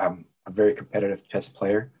chess. I'm a very competitive chess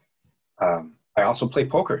player. I also play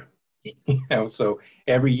poker. So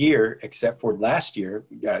every year, except for last year,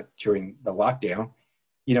 during the lockdown,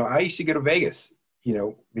 I used to go to Vegas,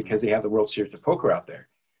 because they have the World Series of Poker out there.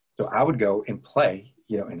 So I would go and play,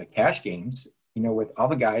 in the cash games, with all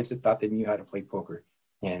the guys that thought they knew how to play poker.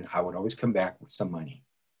 And I would always come back with some money,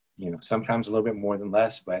 sometimes a little bit more than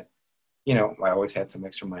less, but, I always had some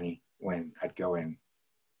extra money when I'd go in.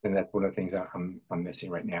 And that's one of the things I'm missing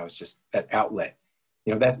right now, is just that outlet.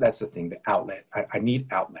 That's the thing, the outlet. I need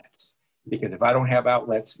outlets, because if I don't have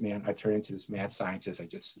outlets, man, I turn into this mad scientist. I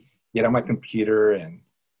just get on my computer and,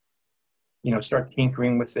 start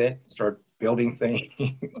tinkering with it, start building things,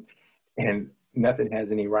 and nothing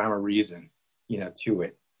has any rhyme or reason, to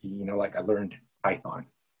it. Like I learned Python.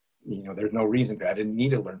 There's no reason to. I didn't need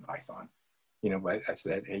to learn Python. But I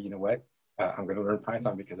said, hey, you know what? I'm going to learn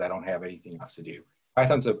Python because I don't have anything else to do.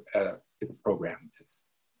 Python's it's a program, just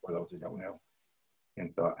for those who don't know.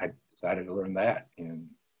 And so I decided to learn that. And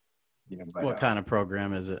what kind of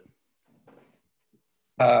program is it?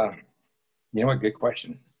 What? Good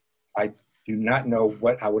question. I do not know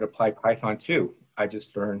what I would apply Python to. I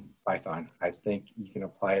just learned Python. I think you can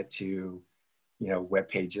apply it to, web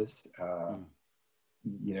pages. I'm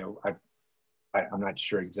not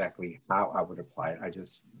sure exactly how I would apply it. I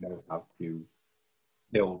just know how to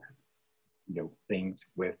build, things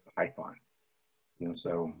with Python.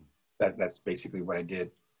 So that's basically what I did,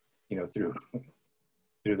 through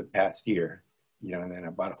the past year. And then I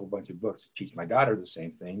bought a whole bunch of books to teach my daughter the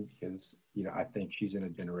same thing, because, I think she's in a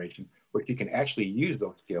generation where she can actually use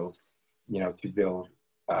those skills, to build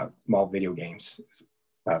small video games.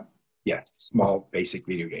 Yes, small basic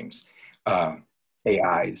video games,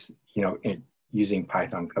 AIs, and using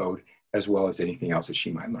Python code, as well as anything else that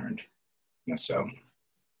she might learn. So.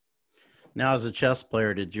 Now, as a chess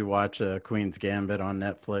player, did you watch Queen's Gambit on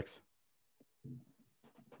Netflix?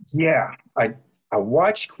 Yeah, I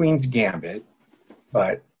watched Queen's Gambit,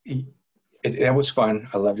 but it was fun.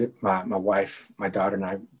 I loved it. My wife, my daughter, and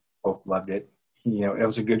I both loved it. It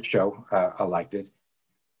was a good show. I liked it.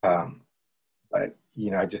 But,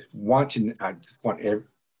 I just want to, I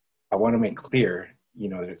want to make clear,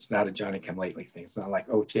 that it's not a Johnny come lately thing. It's not like,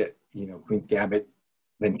 oh shit, Queen's Gambit,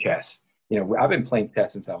 then chess. I've been playing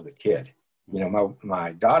chess since I was a kid.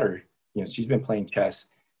 My daughter, she's been playing chess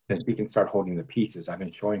since we can start holding the pieces. I've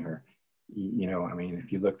been showing her,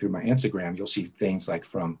 if you look through my Instagram, you'll see things like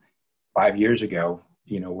from 5 years ago,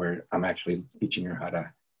 where I'm actually teaching her how to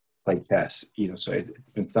play chess, so it's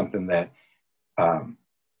been something that,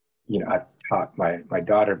 I've taught my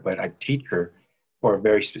daughter, but I teach her for a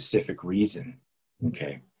very specific reason.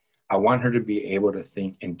 Okay. I want her to be able to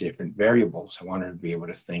think in different variables. I want her to be able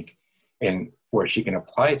to think and where she can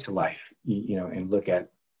apply it to life, and look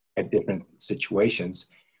at different situations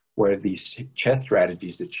where these chess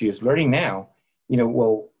strategies that she is learning now,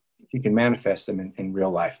 she can manifest them in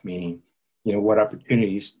real life, meaning, what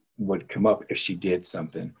opportunities would come up if she did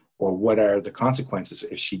something, or what are the consequences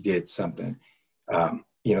if she did something.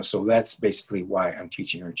 So that's basically why I'm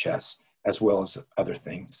teaching her chess as well as other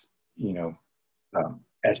things,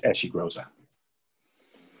 as she grows up.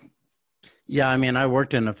 Yeah, I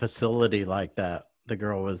worked in a facility like that the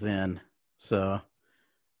girl was in. So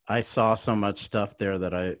I saw so much stuff there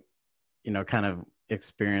that I, kind of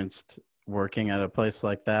experienced working at a place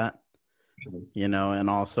like that, and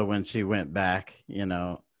also when she went back,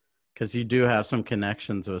 because you do have some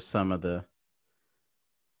connections with some of the,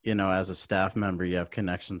 as a staff member, you have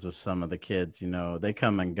connections with some of the kids, they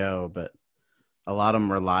come and go, but a lot of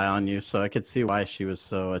them rely on you. So I could see why she was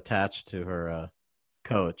so attached to her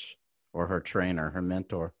coach or her trainer, her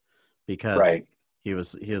mentor, because right. he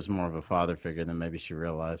was more of a father figure than maybe she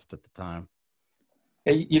realized at the time.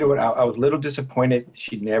 Hey, you know what? I was a little disappointed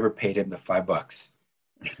she never paid him the $5.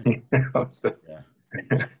 So,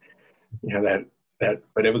 yeah.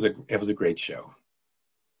 But it was a great show.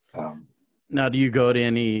 Now, do you go to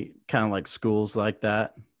any kind of like schools like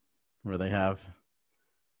that where they have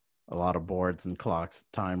a lot of boards and clocks,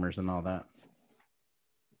 timers, and all that?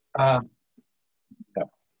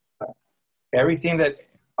 Everything that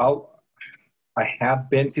I have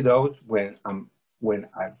been to those when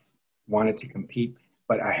I've wanted to compete,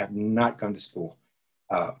 but I have not gone to school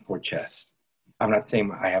for chess. I'm not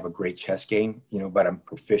saying I have a great chess game, but I'm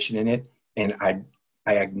proficient in it, and I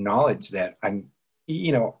acknowledge that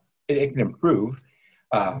it can improve,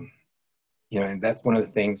 and that's one of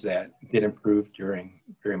the things that did improve during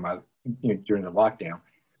my during the lockdown.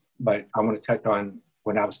 But I want to touch on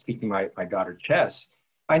when I was teaching my daughter chess.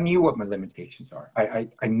 I knew what my limitations are. I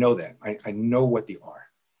know that. I know what they are.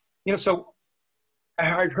 So I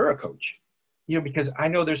hired her a coach, because I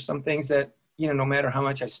know there's some things that, no matter how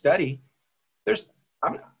much I study,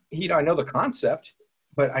 I know the concept,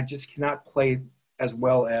 but I just cannot play as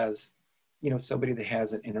well as, somebody that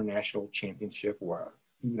has an international championship or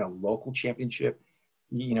a local championship.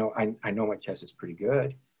 I know my chess is pretty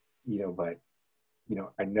good, but,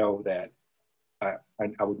 I know that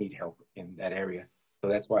I would need help in that area. So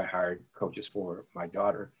that's why I hired coaches for my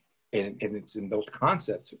daughter. And it's in those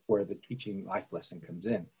concepts where the teaching life lesson comes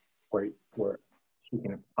in, where she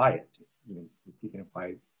can apply it. She can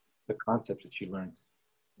apply the concepts that she learned,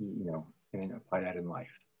 and apply that in life.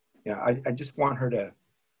 I just want her to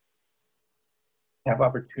have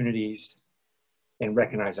opportunities and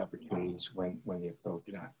recognize opportunities when they approach.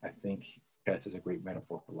 And I think chess is a great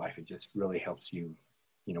metaphor for life. It just really helps you,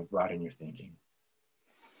 broaden your thinking.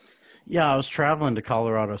 Yeah, I was traveling to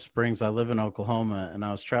Colorado Springs. I live in Oklahoma, and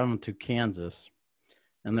I was traveling to Kansas.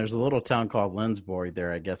 And there's a little town called Lindsborg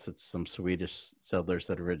there. I guess it's some Swedish settlers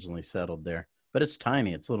that originally settled there. But it's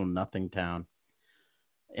tiny. It's a little nothing town.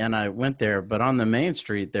 And I went there, but on the main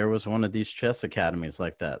street, there was one of these chess academies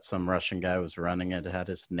like that. Some Russian guy was running it. It had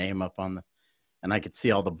his name up on and I could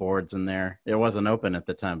see all the boards in there. It wasn't open at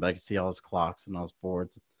the time, but I could see all his clocks and all his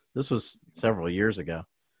boards. This was several years ago.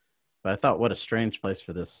 But I thought, what a strange place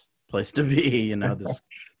for this place to be, this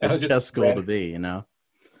chess school to be,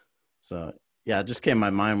 So, yeah, it just came to my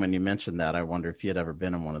mind when you mentioned that. I wonder if you had ever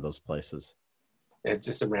been in one of those places. It's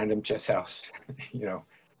just a random chess house,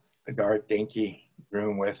 a dark, dinky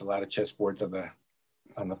room with a lot of chessboards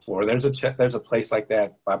on the floor. There's a place like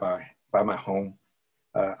that by my home.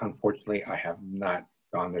 Unfortunately, I have not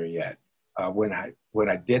gone there yet. When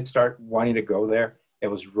I did start wanting to go there, it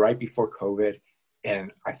was right before COVID,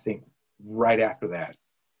 and I think right after that,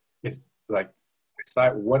 it's like I saw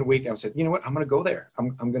it 1 week and I said, you know what, I'm going to go there.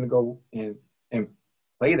 I'm going to go and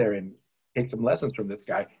play there and take some lessons from this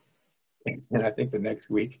guy. And I think the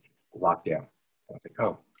next week, lockdown. I was like,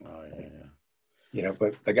 oh yeah.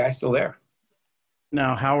 But the guy's still there.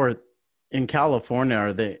 Now, Howard, in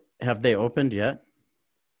California, have they opened yet?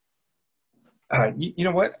 You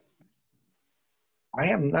know what? I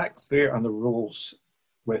am not clear on the rules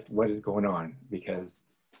with what is going on because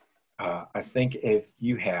I think if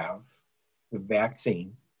you have the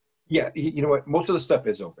vaccine, yeah, you know what? Most of the stuff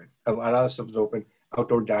is open. A lot of stuff is open.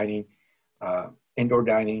 Outdoor dining, indoor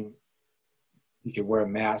dining. You can wear a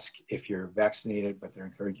mask if you're vaccinated, but they're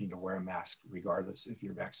encouraging you to wear a mask regardless if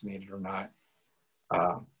you're vaccinated or not.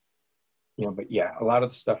 But yeah, a lot of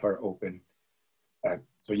the stuff are open.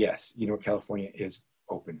 So yes, California is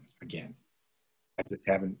open again. I just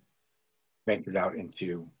haven't ventured out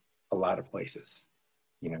into a lot of places.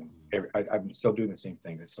 I'm still doing the same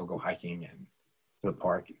thing. I still go hiking and to the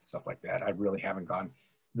park and stuff like that. I really haven't gone to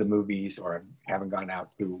the movies or I haven't gone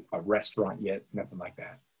out to a restaurant yet, nothing like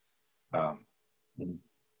that.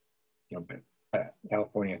 But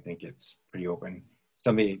California, I think it's pretty open.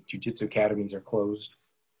 Some of the jiu-jitsu academies are closed.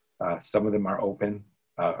 Some of them are open.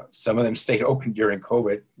 Some of them stayed open during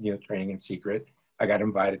COVID, training in secret. I got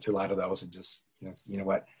invited to a lot of those and just, you know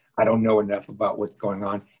what? I don't know enough about what's going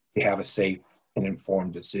on to have a safe and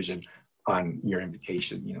informed decision on your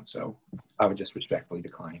invitation, so I would just respectfully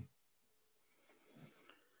decline.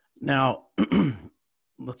 Now,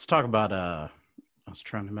 let's talk about, I was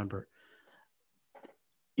trying to remember,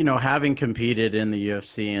 having competed in the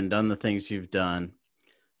UFC and done the things you've done,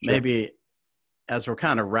 sure. Maybe as we're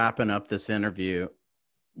kind of wrapping up this interview,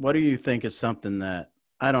 what do you think is something that,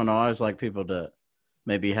 I don't know, I always like people to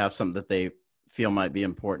maybe have something that they feel might be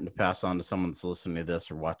important to pass on to someone that's listening to this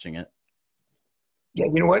or watching it? Yeah,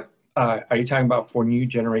 you know what? Are you talking about for new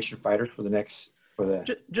generation fighters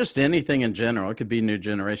just anything in general? It could be new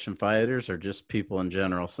generation fighters or just people in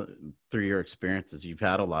general. So, through your experiences, you've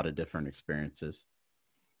had a lot of different experiences.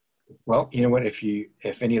 Well, you know what? If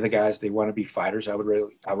any of the guys, they want to be fighters, I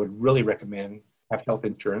would really recommend have health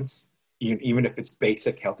insurance, even if it's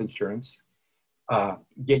basic health insurance.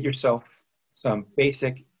 Get yourself some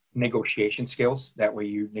basic negotiation skills. That way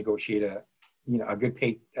you negotiate a good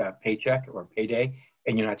paycheck or payday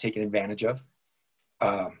and you're not taken advantage of.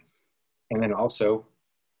 And then also,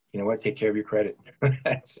 take care of your credit.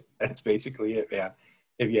 That's basically it. Yeah.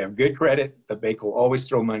 If you have good credit, the bank will always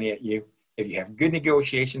throw money at you. If you have good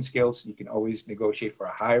negotiation skills, you can always negotiate for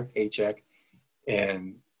a higher paycheck.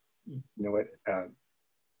 And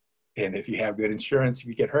and if you have good insurance, if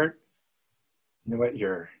you get hurt,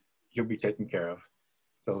 you'll be taken care of.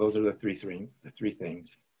 So those are the three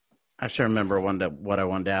things. I sure remember what I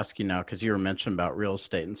wanted to ask you now, because you were mentioning about real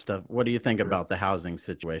estate and stuff. What do you think about the housing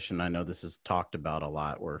situation? I know this is talked about a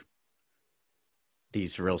lot, where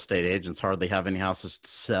these real estate agents hardly have any houses to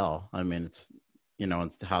sell. I mean,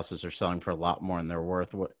 the houses are selling for a lot more than they're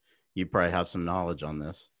worth. What, you probably have some knowledge on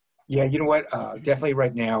this. Yeah, you know what? Definitely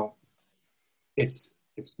right now, it's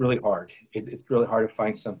really hard. It's really hard to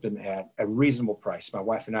find something at a reasonable price. My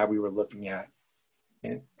wife and I, we were looking at,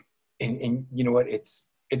 and you know what? It's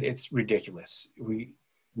ridiculous. We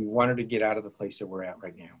wanted to get out of the place that we're at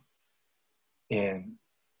right now. And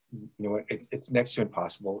you know what? It's next to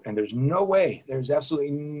impossible. And there's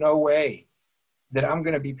absolutely no way that I'm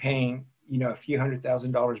going to be paying, a few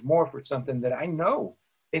 $100,000 more for something that I know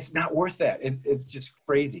it's not worth that. It's just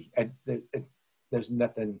crazy. There's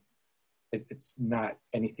nothing, it's not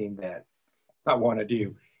anything that I want to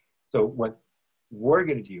do. So what we're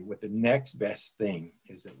going to do, what the next best thing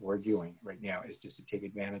is that we're doing right now is just to take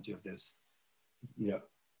advantage of this,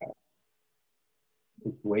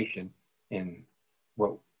 situation. And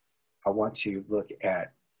what I want to look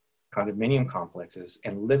at condominium complexes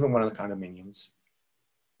and live in one of the condominiums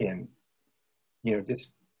and,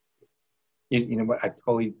 just, what I'm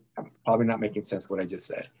probably not making sense what I just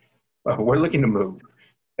said. We're looking to move.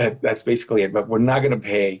 That's basically it. But we're not going to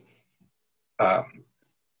pay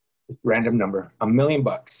random number, $1 million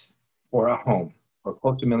for a home, or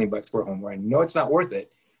close to $1 million for a home, where I know it's not worth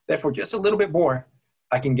it. That for just a little bit more,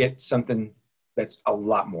 I can get something that's a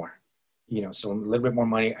lot more. So a little bit more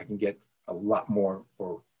money, I can get a lot more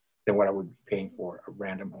than what I would be paying for a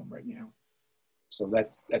random home right now. So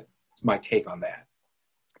that's my take on that.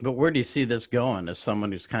 But where do you see this going as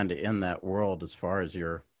someone who's kind of in that world as far as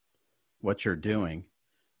what you're doing?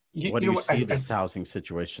 What do you see this housing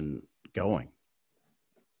situation going?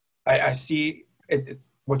 I see it's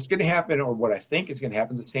what's going to happen, or what I think is going to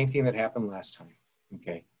happen, the same thing that happened last time.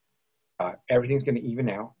 Okay. Everything's going to even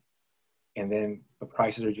out, and then the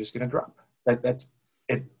prices are just going to drop. That's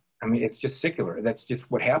it. I mean, it's just secular. That's just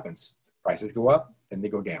what happens. Prices go up, then they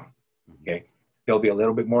go down. Okay. They'll be a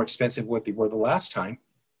little bit more expensive what they were the last time,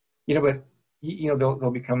 but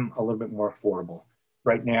they'll become a little bit more affordable.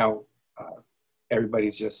 Right now,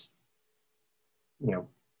 everybody's just,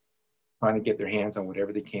 trying to get their hands on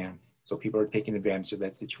whatever they can. So people are taking advantage of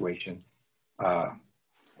that situation.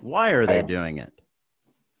 Why are they doing it?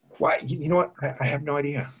 Why? You know what? I have no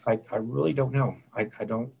idea. I really don't know. I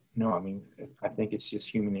don't know. I mean, I think it's just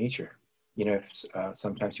human nature. You know, if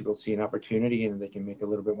sometimes people see an opportunity and they can make a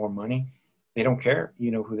little bit more money, they don't care,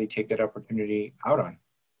 you know, who they take that opportunity out on.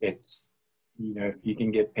 It's, you know, if you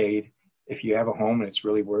can get paid, if you have a home and it's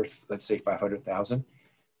really worth, let's say 500,000,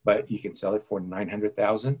 but you can sell it for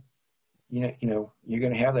 900,000, you're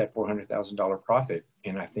going to have that $400,000 profit.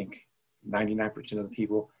 And I think 99% of the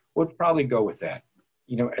people would probably go with that.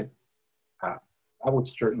 You know, I would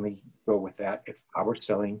certainly go with that if I were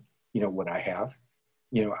selling, you know, what I have.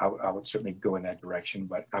 You know, I would certainly go in that direction,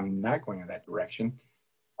 but I'm not going in that direction.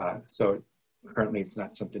 So currently, it's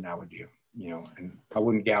not something I would do. You know, and I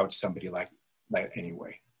wouldn't gouge somebody like that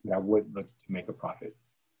anyway. I would look to make a profit.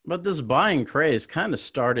 But this buying craze kind of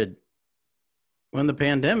started when the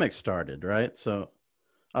pandemic started, right? So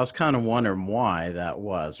I was kind of wondering why that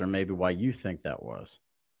was, or maybe why you think that was.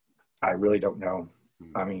 I really don't know.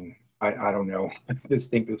 I mean, I don't know. I just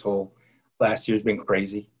think this whole last year's been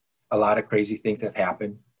crazy. A lot of crazy things have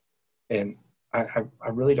happened. And I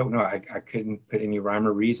really don't know. I couldn't put any rhyme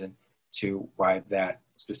or reason to why that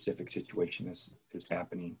specific situation is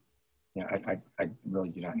happening. You know, I really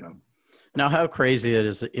do not know. Now, how crazy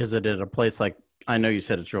is it at a place like, I know you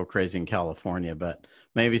said it's real crazy in California, but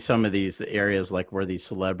maybe some of these areas like where these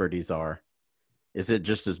celebrities are, is it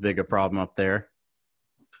just as big a problem up there?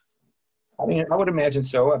 I mean, I would imagine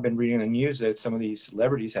so. I've been reading the news that some of these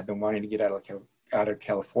celebrities have been wanting to get out of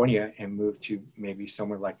California and move to maybe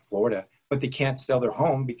somewhere like Florida, but they can't sell their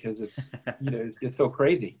home because it's, you know, it's just so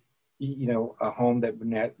crazy. You know, a home that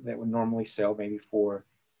would normally sell maybe for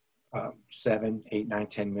 7, 8, 9,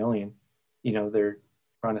 10 million, you know, they're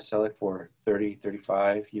trying to sell it for 30,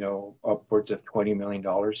 35, you know, upwards of $20 million.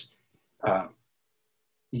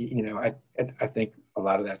 You know, I think a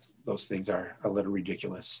lot of those things are a little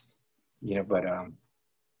ridiculous, you know, but I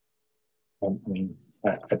mean,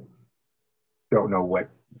 I don't know what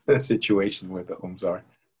the situation with the homes are.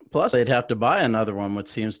 Plus, they'd have to buy another one, which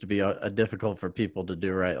seems to be a difficult for people to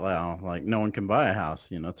do right now. Like, no one can buy a house.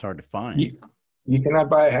 You know, it's hard to find. You cannot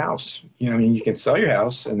buy a house. You know, I mean, you can sell your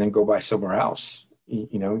house and then go buy somewhere else.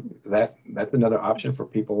 You know, that's another option for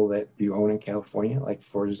people that you own in California. Like,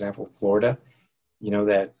 for example, Florida, you know,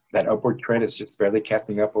 that upward trend is just barely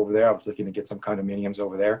catching up over there. I was looking to get some condominiums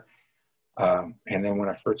over there. And then when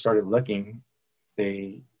I first started looking,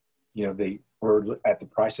 they were at the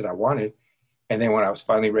price that I wanted. And then when I was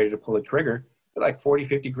finally ready to pull the trigger, they're like 40,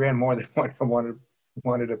 50 grand more than what I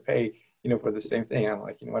wanted to pay, you know, for the same thing. I'm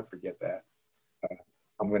like, you know what, forget that.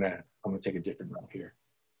 I'm gonna take a different route here.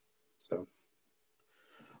 So.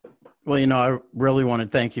 Well, you know, I really want to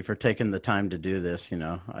thank you for taking the time to do this. You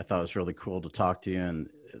know, I thought it was really cool to talk to you, and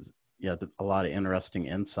you had a lot of interesting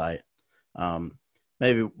insight.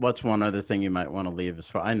 Maybe what's one other thing you might want to leave as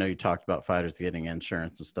far? I know you talked about fighters getting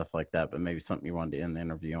insurance and stuff like that, but maybe something you wanted to end the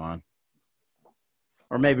interview on.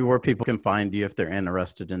 Or maybe where people can find you if they're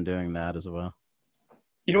interested in doing that as well.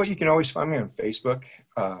 You know what? You can always find me on Facebook.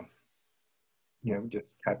 You know, just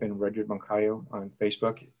type in Rudyard Moncayo on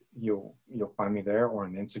Facebook. You'll find me there, or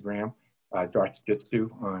on Instagram, Darth Jitsu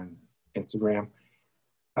on Instagram.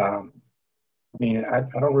 I mean, I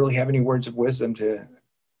don't really have any words of wisdom to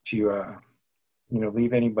you know,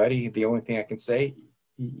 leave anybody. The only thing I can say,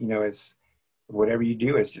 you know, is whatever you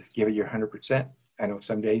do is just give it your 100%. I know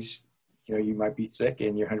some days, you know, you might be sick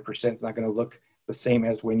and your 100% is not going to look the same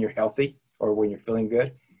as when you're healthy or when you're feeling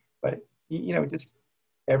good. But, you know, just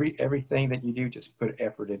everything that you do, just put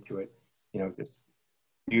effort into it. You know, just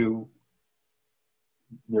do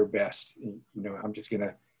your best. You know, I'm just going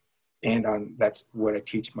to end on, that's what I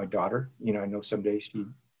teach my daughter. You know, I know some days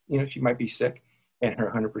she might be sick and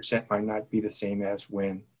her 100% might not be the same as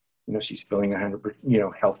when, you know, she's feeling 100%, you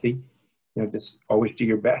know, healthy. You know, just always do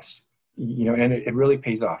your best, you know, and it really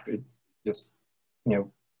pays off. It just, you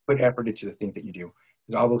know, put effort into the things that you do.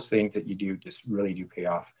 Because all those things that you do just really do pay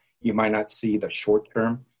off. You might not see the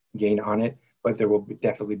short-term gain on it, but there will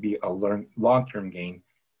definitely be a long-term gain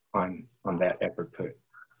on that effort put.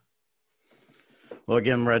 Well,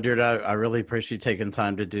 again, Rudyard, I really appreciate you taking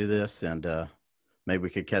time to do this, and maybe we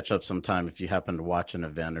could catch up sometime if you happen to watch an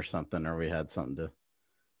event or something, or we had something to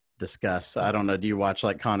discuss. I don't know. Do you watch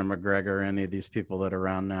like Conor McGregor or any of these people that are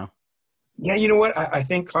around now? Yeah, you know what? I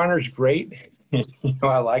think Conor's great. You know,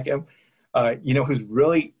 I like him. You know, who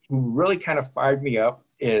really kind of fired me up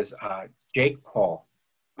is Jake Paul.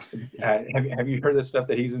 Have you heard the stuff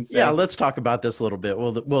that he's been saying? Yeah, let's talk about this a little bit.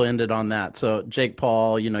 We'll end it on that. So Jake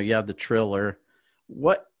Paul, you know, you have the Triller.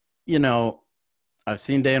 What, you know, I've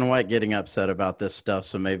seen Dana White getting upset about this stuff,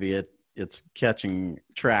 so maybe it's catching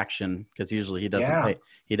traction, because usually Yeah,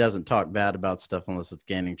 he doesn't talk bad about stuff unless it's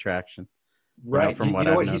gaining traction. right. From what You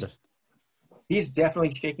know I've what? noticed. He's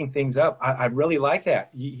definitely shaking things up. I really like that.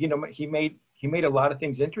 He made a lot of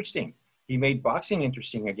things interesting. He made boxing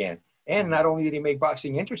interesting again. And not only did he make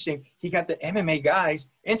boxing interesting, he got the MMA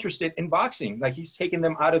guys interested in boxing. Like, he's taking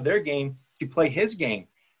them out of their game to play his game.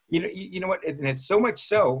 You know what? And it's so much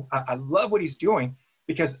so, I love what he's doing,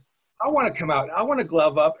 because I want to come out, I want to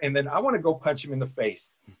glove up, and then I want to go punch him in the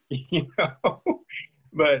face. You know,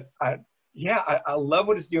 but I love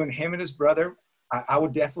what he's doing. Him and his brother. I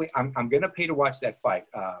would definitely. I'm gonna pay to watch that fight.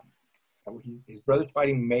 His brother's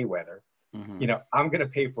fighting Mayweather. Mm-hmm. You know, I'm gonna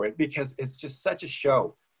pay for it, because it's just such a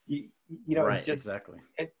show. You know, Right, it's just exactly.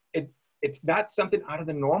 It's not something out of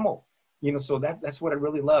the normal. You know, so that's what I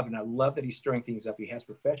really love, and I love that he's stirring things up. He has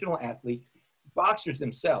professional athletes, boxers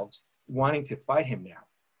themselves, wanting to fight him now.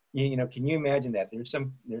 You know, can you imagine that? There's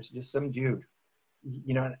just some dude,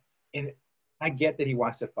 you know, and I get that he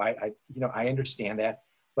wants to fight. I understand that,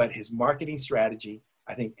 but his marketing strategy,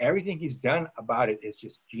 I think everything he's done about it is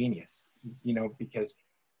just genius, you know, because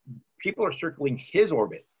people are circling his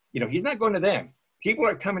orbit. You know, he's not going to them. People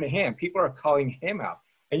are coming to him. People are calling him out.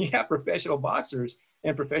 And you have professional boxers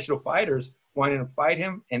and professional fighters wanting to fight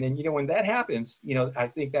him. And then, you know, when that happens, you know, I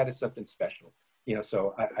think that is something special. You know,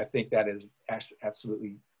 so I think that is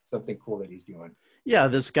absolutely something cool that he's doing. Yeah,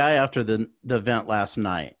 this guy, after the event last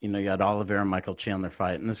night, you know, you had Oliveira and Michael Chandler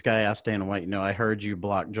fight, and this guy asked Dana White, you know, I heard you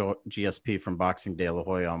block GSP from boxing De La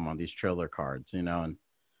Hoya on one of these Triller cards, you know, and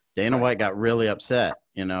Dana White got really upset,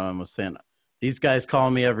 you know, and was saying, these guys call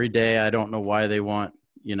me every day. I don't know why they want,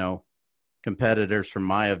 you know, competitors from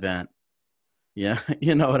my event. Yeah,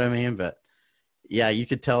 you know what I mean? But yeah, you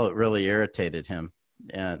could tell it really irritated him.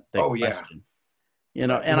 And that question. You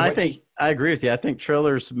know, and I think I agree with you. I think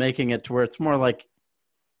Triller's making it to where it's more like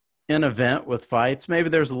an event with fights. Maybe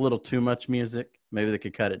there's a little too much music. Maybe they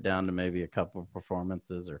could cut it down to maybe a couple of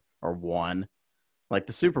performances or one, like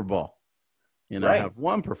the Super Bowl, you know, have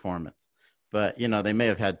one performance. But, you know, they may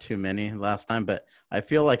have had too many last time. But I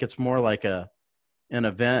feel like it's more like an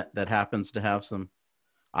event that happens to have some.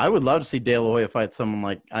 I would love to see De La Hoya fight someone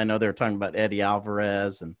like, I know they were talking about Eddie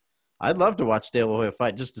Alvarez, and I'd love to watch De La Hoya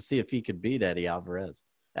fight just to see if he could beat Eddie Alvarez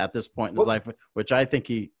at this point in his life, which I think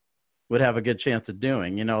he would have a good chance of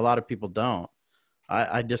doing. You know, a lot of people don't.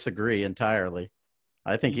 I disagree entirely.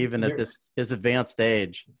 I think even at his advanced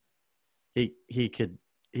age, he could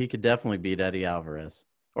definitely beat Eddie Alvarez,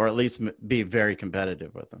 or at least be very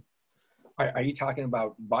competitive with him. Are you talking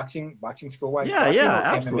about boxing school-wise? Yeah,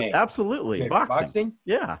 absolutely. MMA? Boxing?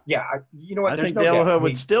 Yeah. Yeah, you know what? I think De La Hoya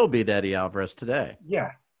would still beat Eddie Alvarez today.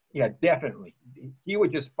 Yeah, definitely. He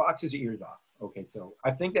would just box his ears off. Okay, so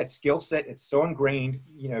I think that skill set, it's so ingrained.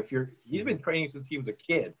 You know, he's been training since he was a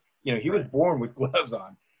kid. You know, he was born with gloves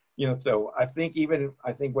on. You know, so I think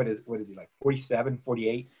what is he, like 47,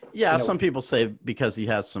 48? Yeah, you know, some people say because he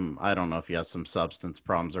has I don't know if he has some substance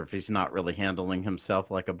problems or if he's not really handling himself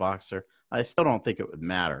like a boxer. I still don't think it would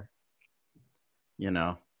matter. You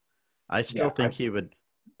know, I still think he would,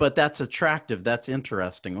 but that's attractive. That's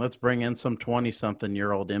interesting. Let's bring in some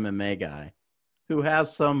 20-something-year-old MMA guy who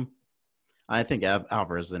has some, I think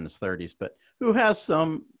Alvarez is in his 30s, but who has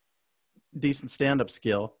some decent stand-up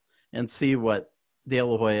skill, and see what De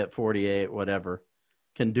La Hoya at 48, whatever,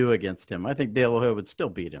 can do against him. I think De La Hoya would still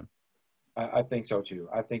beat him. I think so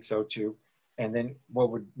too. And then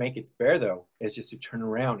what would make it fair, though, is just to turn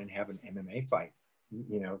around and have an MMA fight.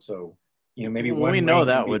 You know, so, you know, maybe we know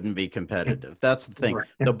that wouldn't be competitive. That's the thing.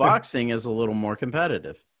 The boxing is a little more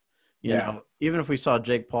competitive. You know, even if we saw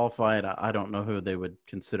Jake Paul fight, I don't know who they would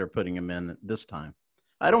consider putting him in this time.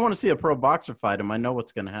 I don't want to see a pro boxer fight him. I know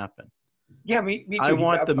what's going to happen. Yeah, me too. I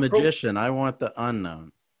want the magician. I want the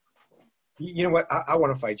unknown. You know what? I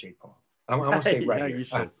want to fight Jake Paul. I want to say right here. You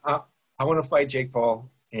should. I want to fight Jake Paul,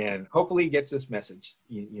 and hopefully he gets this message.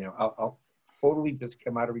 You know, I'll totally just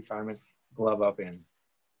come out of retirement, glove up, and,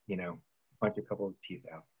 you know, punch a couple of his teeth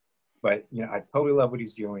out. But, you know, I totally love what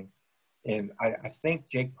he's doing. And I think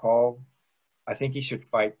Jake Paul, I think he should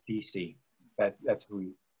fight DC. That's who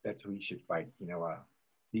he should fight. You know,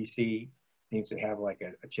 DC seems to have like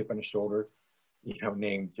a chip on his shoulder, you know,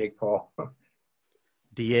 named Jake Paul.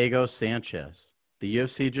 Diego Sanchez. The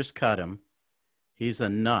UFC just cut him. He's a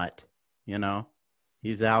nut, you know.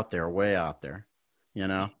 He's out there, way out there, you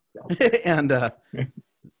know. And,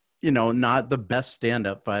 you know, not the best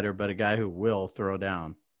stand-up fighter, but a guy who will throw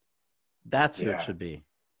down. That's who it should be.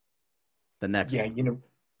 The next one. You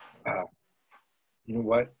know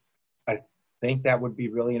what? I think that would be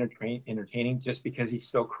really entertaining just because he's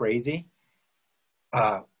so crazy.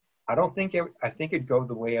 I don't think it. I think it'd go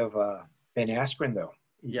the way of Ben Askren, though.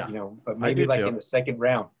 Yeah, You know, but I maybe do like too. in the second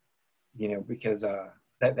round. You know, because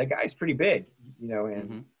that guy's pretty big. You know,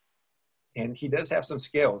 and he does have some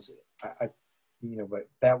skills. You know, but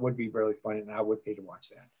that would be really fun, and I would pay to watch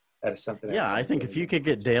that. That is something Yeah, I I would think really if you want to could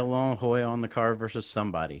get watch. De La Hoya on the card versus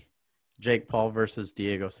somebody, Jake Paul versus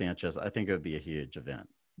Diego Sanchez, I think it would be a huge event.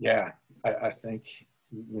 Yeah, I think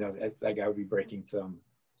you know that guy would be breaking some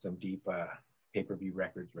deep pay-per-view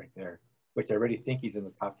records right there, which I already think he's in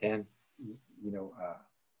the top 10. You know,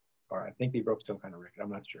 or I think they broke some kind of record.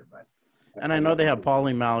 I'm not sure, but And I I know know they he have did.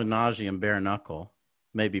 Paulie Malignaggi and bare knuckle.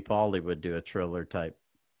 Maybe Paulie would do a Triller type,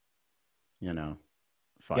 you know,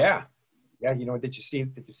 fight. Yeah, yeah. You know, did you see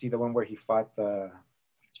the one where he fought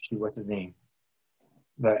what's his name?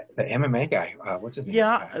 The MMA guy. What's his name?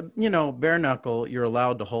 Yeah, you know, bare knuckle, you're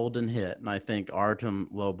allowed to hold and hit. And I think Artem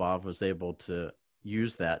Lobov was able to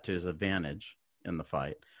use that to his advantage in the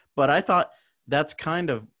fight. But I thought that's kind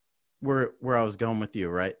of where I was going with you,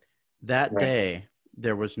 right? That Right. day,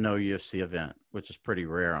 there was no UFC event, which is pretty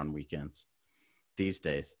rare on weekends these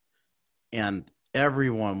days. And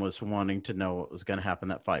everyone was wanting to know what was going to happen in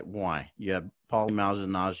that fight. Why? You have Paulie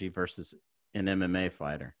Malignaggi versus an MMA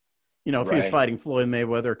fighter. You know, if he was Right. fighting Floyd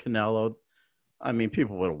Mayweather, Canelo, I mean,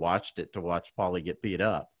 people would have watched it to watch Paulie get beat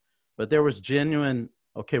up. But there was genuine,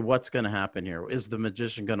 okay, what's going to happen here? Is the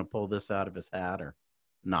magician going to pull this out of his hat or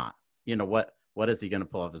not? You know, what is he going to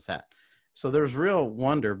pull out of his hat? So there's real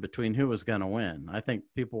wonder between who was going to win. I think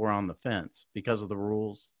people were on the fence because of the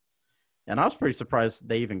rules. And I was pretty surprised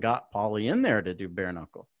they even got Paulie in there to do bare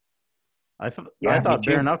knuckle. I Yeah, me thought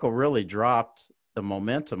bare too. knuckle really dropped the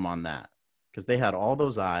momentum on that because they had all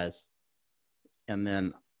those eyes. And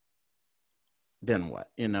then what?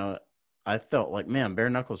 You know, I felt like, man, bare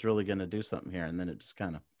knuckle's really going to do something here. And then it just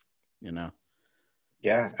kind of, you know.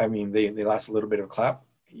 Yeah, I mean, they lost a little bit of clap.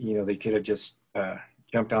 You know, they could have just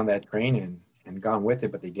jumped on that train and gone with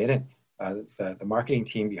it, but they didn't. The marketing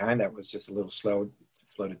team behind that was just a little slow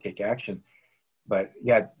to take action. But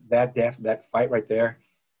yeah, that fight right there,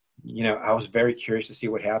 you know, I was very curious to see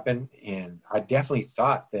what happened, and I definitely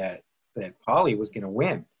thought that Polly was going to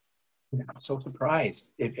win. I'm so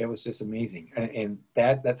surprised. It was just amazing, and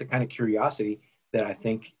that's a kind of curiosity that I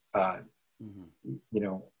think you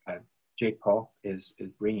know Jake Paul is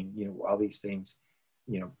bringing. You know, all these things,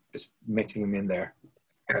 you know, just mixing them in there.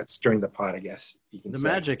 It's stirring the pot, I guess you can The say.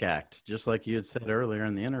 magic act, just like you had said earlier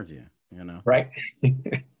in the interview, you know. Right?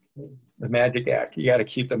 The magic act. You got to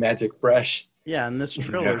keep the magic fresh. Yeah, in this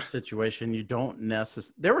Triller Yeah. situation, you don't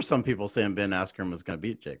necessarily. There were some people saying Ben Askren was going to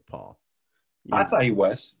beat Jake Paul. You I know, thought he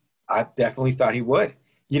was. I definitely thought he would.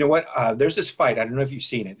 You know what? There's this fight. I don't know if you've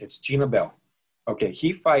seen it. It's Gina Bell. Okay,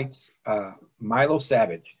 he fights Milo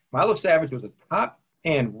Savage. Milo Savage was a top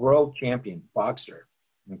 10 world champion boxer.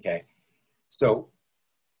 Okay, so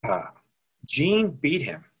Gene beat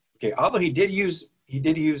him. Okay, although he did use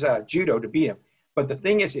judo to beat him. But the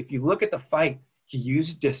thing is, if you look at the fight, he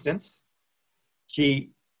used distance.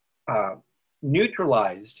 He uh,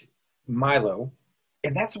 neutralized Milo,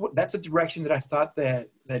 and that's a direction that I thought that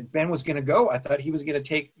Ben was going to go. I thought he was going to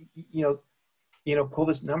take pull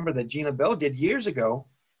this number that Gina Bell did years ago,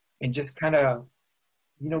 and just kind of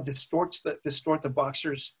distort the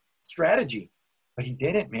boxer's strategy. But he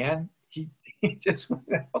didn't, man. He just went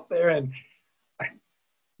out there and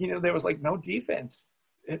there was like no defense.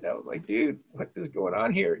 And I was like, dude, what is going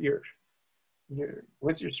on here?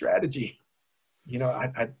 What's your strategy?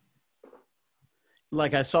 I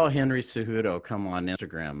like I saw Henry Cejudo come on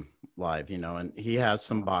Instagram live, you know, and he has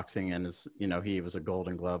some boxing and is, you know, he was a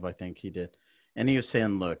Golden Glove, I think he did. And he was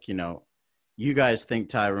saying, look, you know, you guys think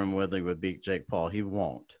Tyron Woodley would beat Jake Paul. He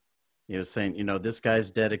won't. He was saying, you know, this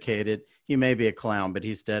guy's dedicated. He may be a clown, but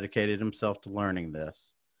he's dedicated himself to learning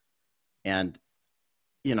this. And,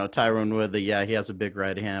 you know, Tyron Woodley, yeah, he has a big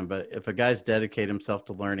right hand, but if a guy's dedicated himself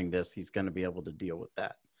to learning this, he's going to be able to deal with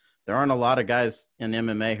that. There aren't a lot of guys in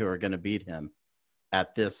MMA who are going to beat him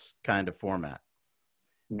at this kind of format.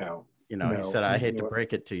 no, You know, he no. said, I You hate know to what?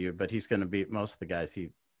 break it to you, but he's going to beat most of the guys he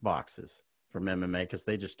boxes from MMA because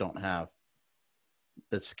they just don't have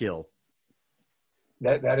the skill.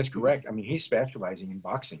 That is correct. I mean, he's specializing in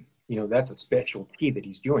boxing. That's a specialty that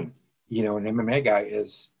he's doing. An MMA guy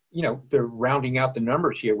is, they're rounding out the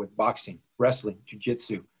numbers here with boxing, wrestling,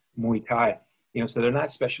 jiu-jitsu, Muay Thai. So they're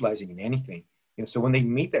not specializing in anything. So when they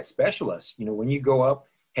meet that specialist, when you go up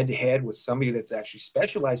head to head with somebody that's actually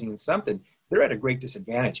specializing in something, they're at a great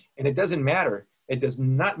disadvantage. And it doesn't matter. It does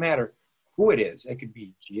not matter who it is. It could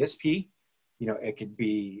be GSP. It could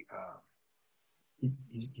be,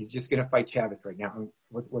 he's just going to fight Chavez right now.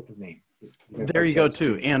 What's his name? There you go,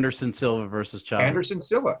 too. Anderson Silva versus Chavez. Anderson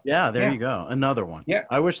Silva. Yeah, there you go. Another one. Yeah.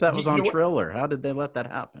 I wish that was on Triller. How did they let that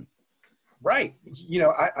happen? Right. You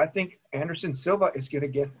know, I think Anderson Silva is going to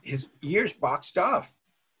get his ears boxed off.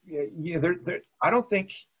 You know, I don't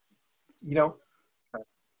think, you know,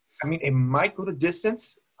 I mean, it might go the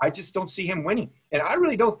distance. I just don't see him winning. And I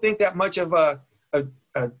really don't think that much of a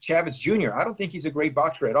Chavez Jr. I don't think he's a great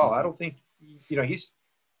boxer at all. I don't think, you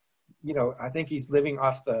know, I think he's living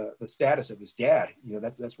off the status of his dad. You know,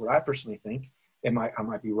 that's what I personally think. I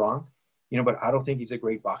might be wrong, you know, but I don't think he's a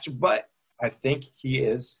great boxer. But I think he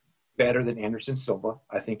is better than Anderson Silva.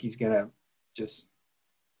 I think he's going to just,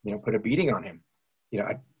 you know, put a beating on him. You know,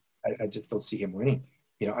 I just don't see him winning.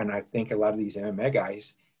 You know, and I think a lot of these MMA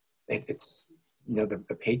guys, it's, you know, the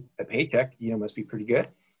paycheck, you know, must be pretty good.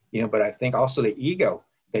 You know, but I think also the ego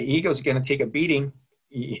is going to take a beating,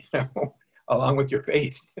 you know, along with your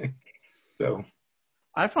face. So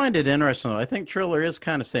I find it interesting. I think Triller is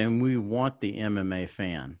kind of saying we want the MMA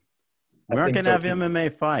fan. We aren't going to have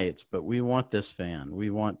MMA fights, but we want this fan. We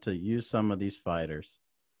want to use some of these fighters.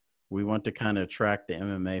 We want to kind of attract the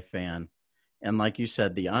MMA fan. And like you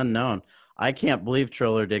said, the unknown. I can't believe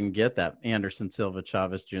Triller didn't get that Anderson Silva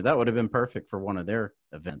Chavez Jr. That would have been perfect for one of their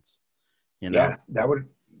events. You know? Yeah, that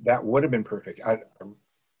would have been perfect. I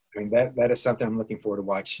mean, that is something I'm looking forward to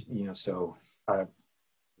watch. You know, so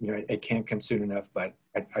you know, it can't come soon enough. But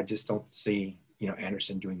I just don't see, you know,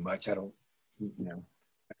 Anderson doing much. I don't, you know,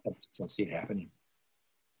 I just don't see it happening.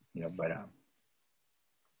 You know, but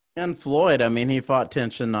and Floyd, I mean, he fought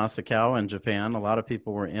Tenshin Nasukawa in Japan. A lot of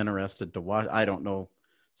people were interested to watch. I don't know.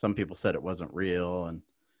 Some people said it wasn't real, and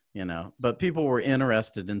you know, but people were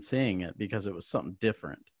interested in seeing it because it was something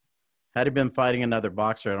different. Had he been fighting another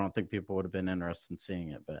boxer, I don't think people would have been interested in seeing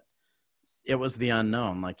it, but it was the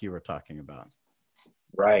unknown, like you were talking about.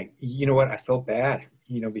 Right. You know what? I felt bad,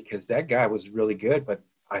 you know, because that guy was really good, but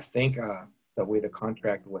I think the way the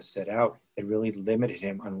contract was set out, it really limited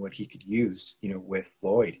him on what he could use, you know, with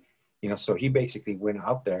Floyd. You know, so he basically went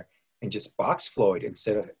out there and just boxed Floyd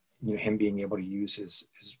instead of, you know, him being able to use his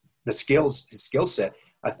skill set.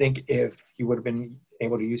 I think if he would have been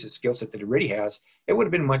able to use his skill set that he already has, it would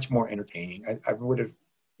have been much more entertaining. I would have,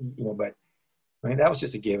 you know, but I mean, that was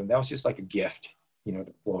just a given. That was just like a gift, you know,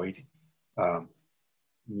 to Floyd.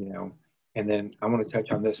 You know, and then I want to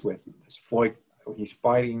touch on this with this Floyd. He's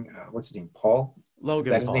fighting, what's his name? Paul?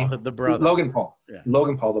 Logan Paul, the brother. Logan Paul. Yeah.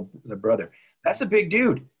 Logan Paul, the brother. That's a big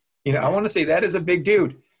dude. You know, I want to say that is a big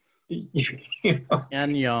dude. You know?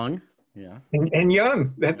 And young. Yeah. And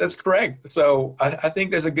young. That's correct. So I think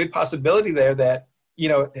there's a good possibility there that, you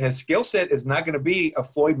know, his skill set is not going to be a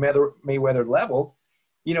Floyd Mayweather level,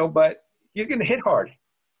 you know, but he's going to hit hard.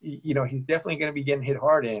 You know, he's definitely going to be getting hit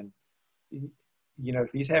hard. And, you know,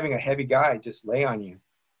 if he's having a heavy guy just lay on you,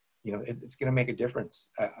 you know, it's going to make a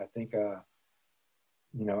difference. I think,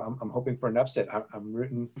 you know, I'm hoping for an upset. I'm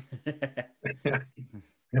rooting.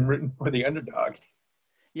 I'm rooting for the underdog.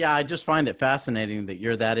 Yeah, I just find it fascinating that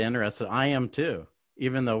you're that interested. I am too,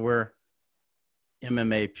 even though we're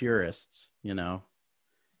MMA purists, you know.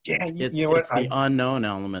 Yeah, you know what? It's the unknown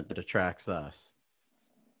element that attracts us.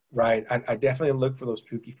 Right. I definitely look for those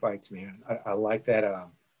kooky fights, man. I like that.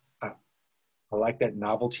 I like that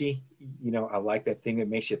novelty. You know, I like that thing that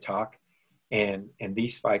makes you talk. And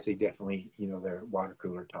these fights, they definitely, you know, they're water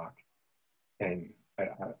cooler talk. And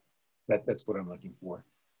that's what I'm looking for.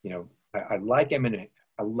 You know, I like MMA.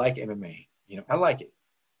 I like MMA. You know, I like it.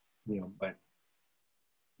 You know, but,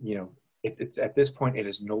 you know, it's at this point, it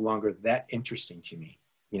is no longer that interesting to me.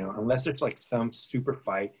 You know, unless there's like some super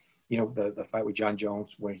fight, you know, the fight with John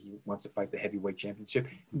Jones where he wants to fight the heavyweight championship,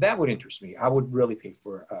 that would interest me. I would really pay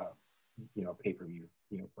for, you know, pay-per-view,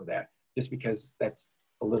 you know, for that, just because that's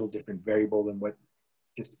a little different variable than what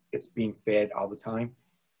just it's being fed all the time.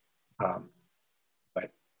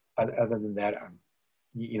 But other than that,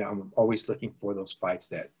 you know, I'm always looking for those fights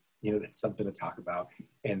that, you know, that's something to talk about.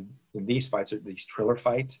 And these fights, these Triller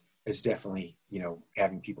fights, is definitely, you know,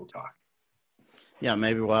 having people talk. Yeah,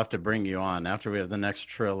 maybe we'll have to bring you on. After we have the next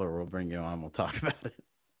Triller, we'll bring you on. We'll talk about it.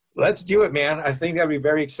 Let's do it, man. I think that'd be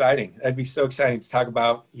very exciting. That'd be so exciting to talk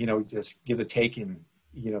about, you know, just give a take and,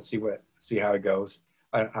 you know, see how it goes.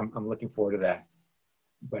 I'm looking forward to that.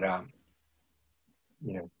 But,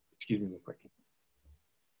 you know, excuse me real quick.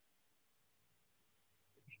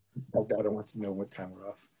 My daughter wants to know what time we're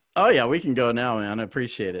off. Oh yeah, we can go now, man. I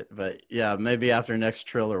appreciate it. But yeah, maybe after next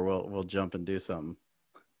Triller, we'll jump and do something.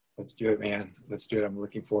 Let's do it, man. Let's do it. I'm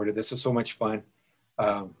looking forward to this. This was so much fun.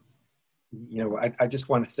 You know, I just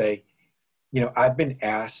want to say, you know, I've been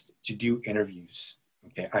asked to do interviews,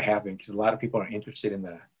 Okay, I haven't, because a lot of people are interested in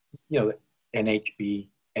the, the NHB,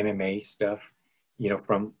 MMA stuff,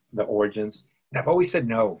 from the origins. And I've always said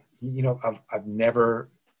no. I've never,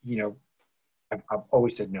 I've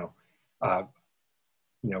always said no. Uh,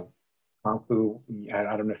 you know, Kung Fu, I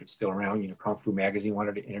don't know if it's still around, Kung Fu Magazine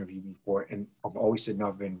wanted to interview me for it. And I've always said no.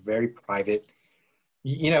 I've been very private.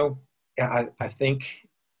 I think,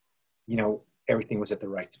 everything was at the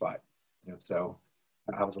right spot. So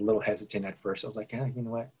I was a little hesitant at first. I was like, you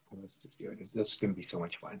know what? Let's just do it. This is going to be so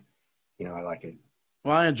much fun. I like it.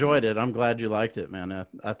 Well, I enjoyed it. I'm glad you liked it, man.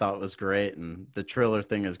 I thought it was great. And the Triller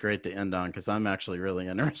thing is great to end on because I'm actually really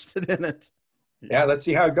interested in it. Yeah, let's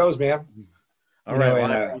see how it goes, man. All right.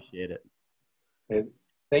 Well, I appreciate it.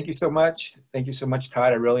 Thank you so much. Thank you so much,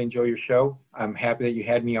 Todd. I really enjoy your show. I'm happy that you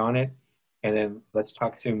had me on it. And then let's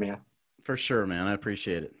talk soon, man. For sure, man. I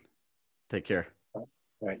appreciate it. Take care. All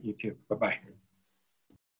right. You too. Bye-bye.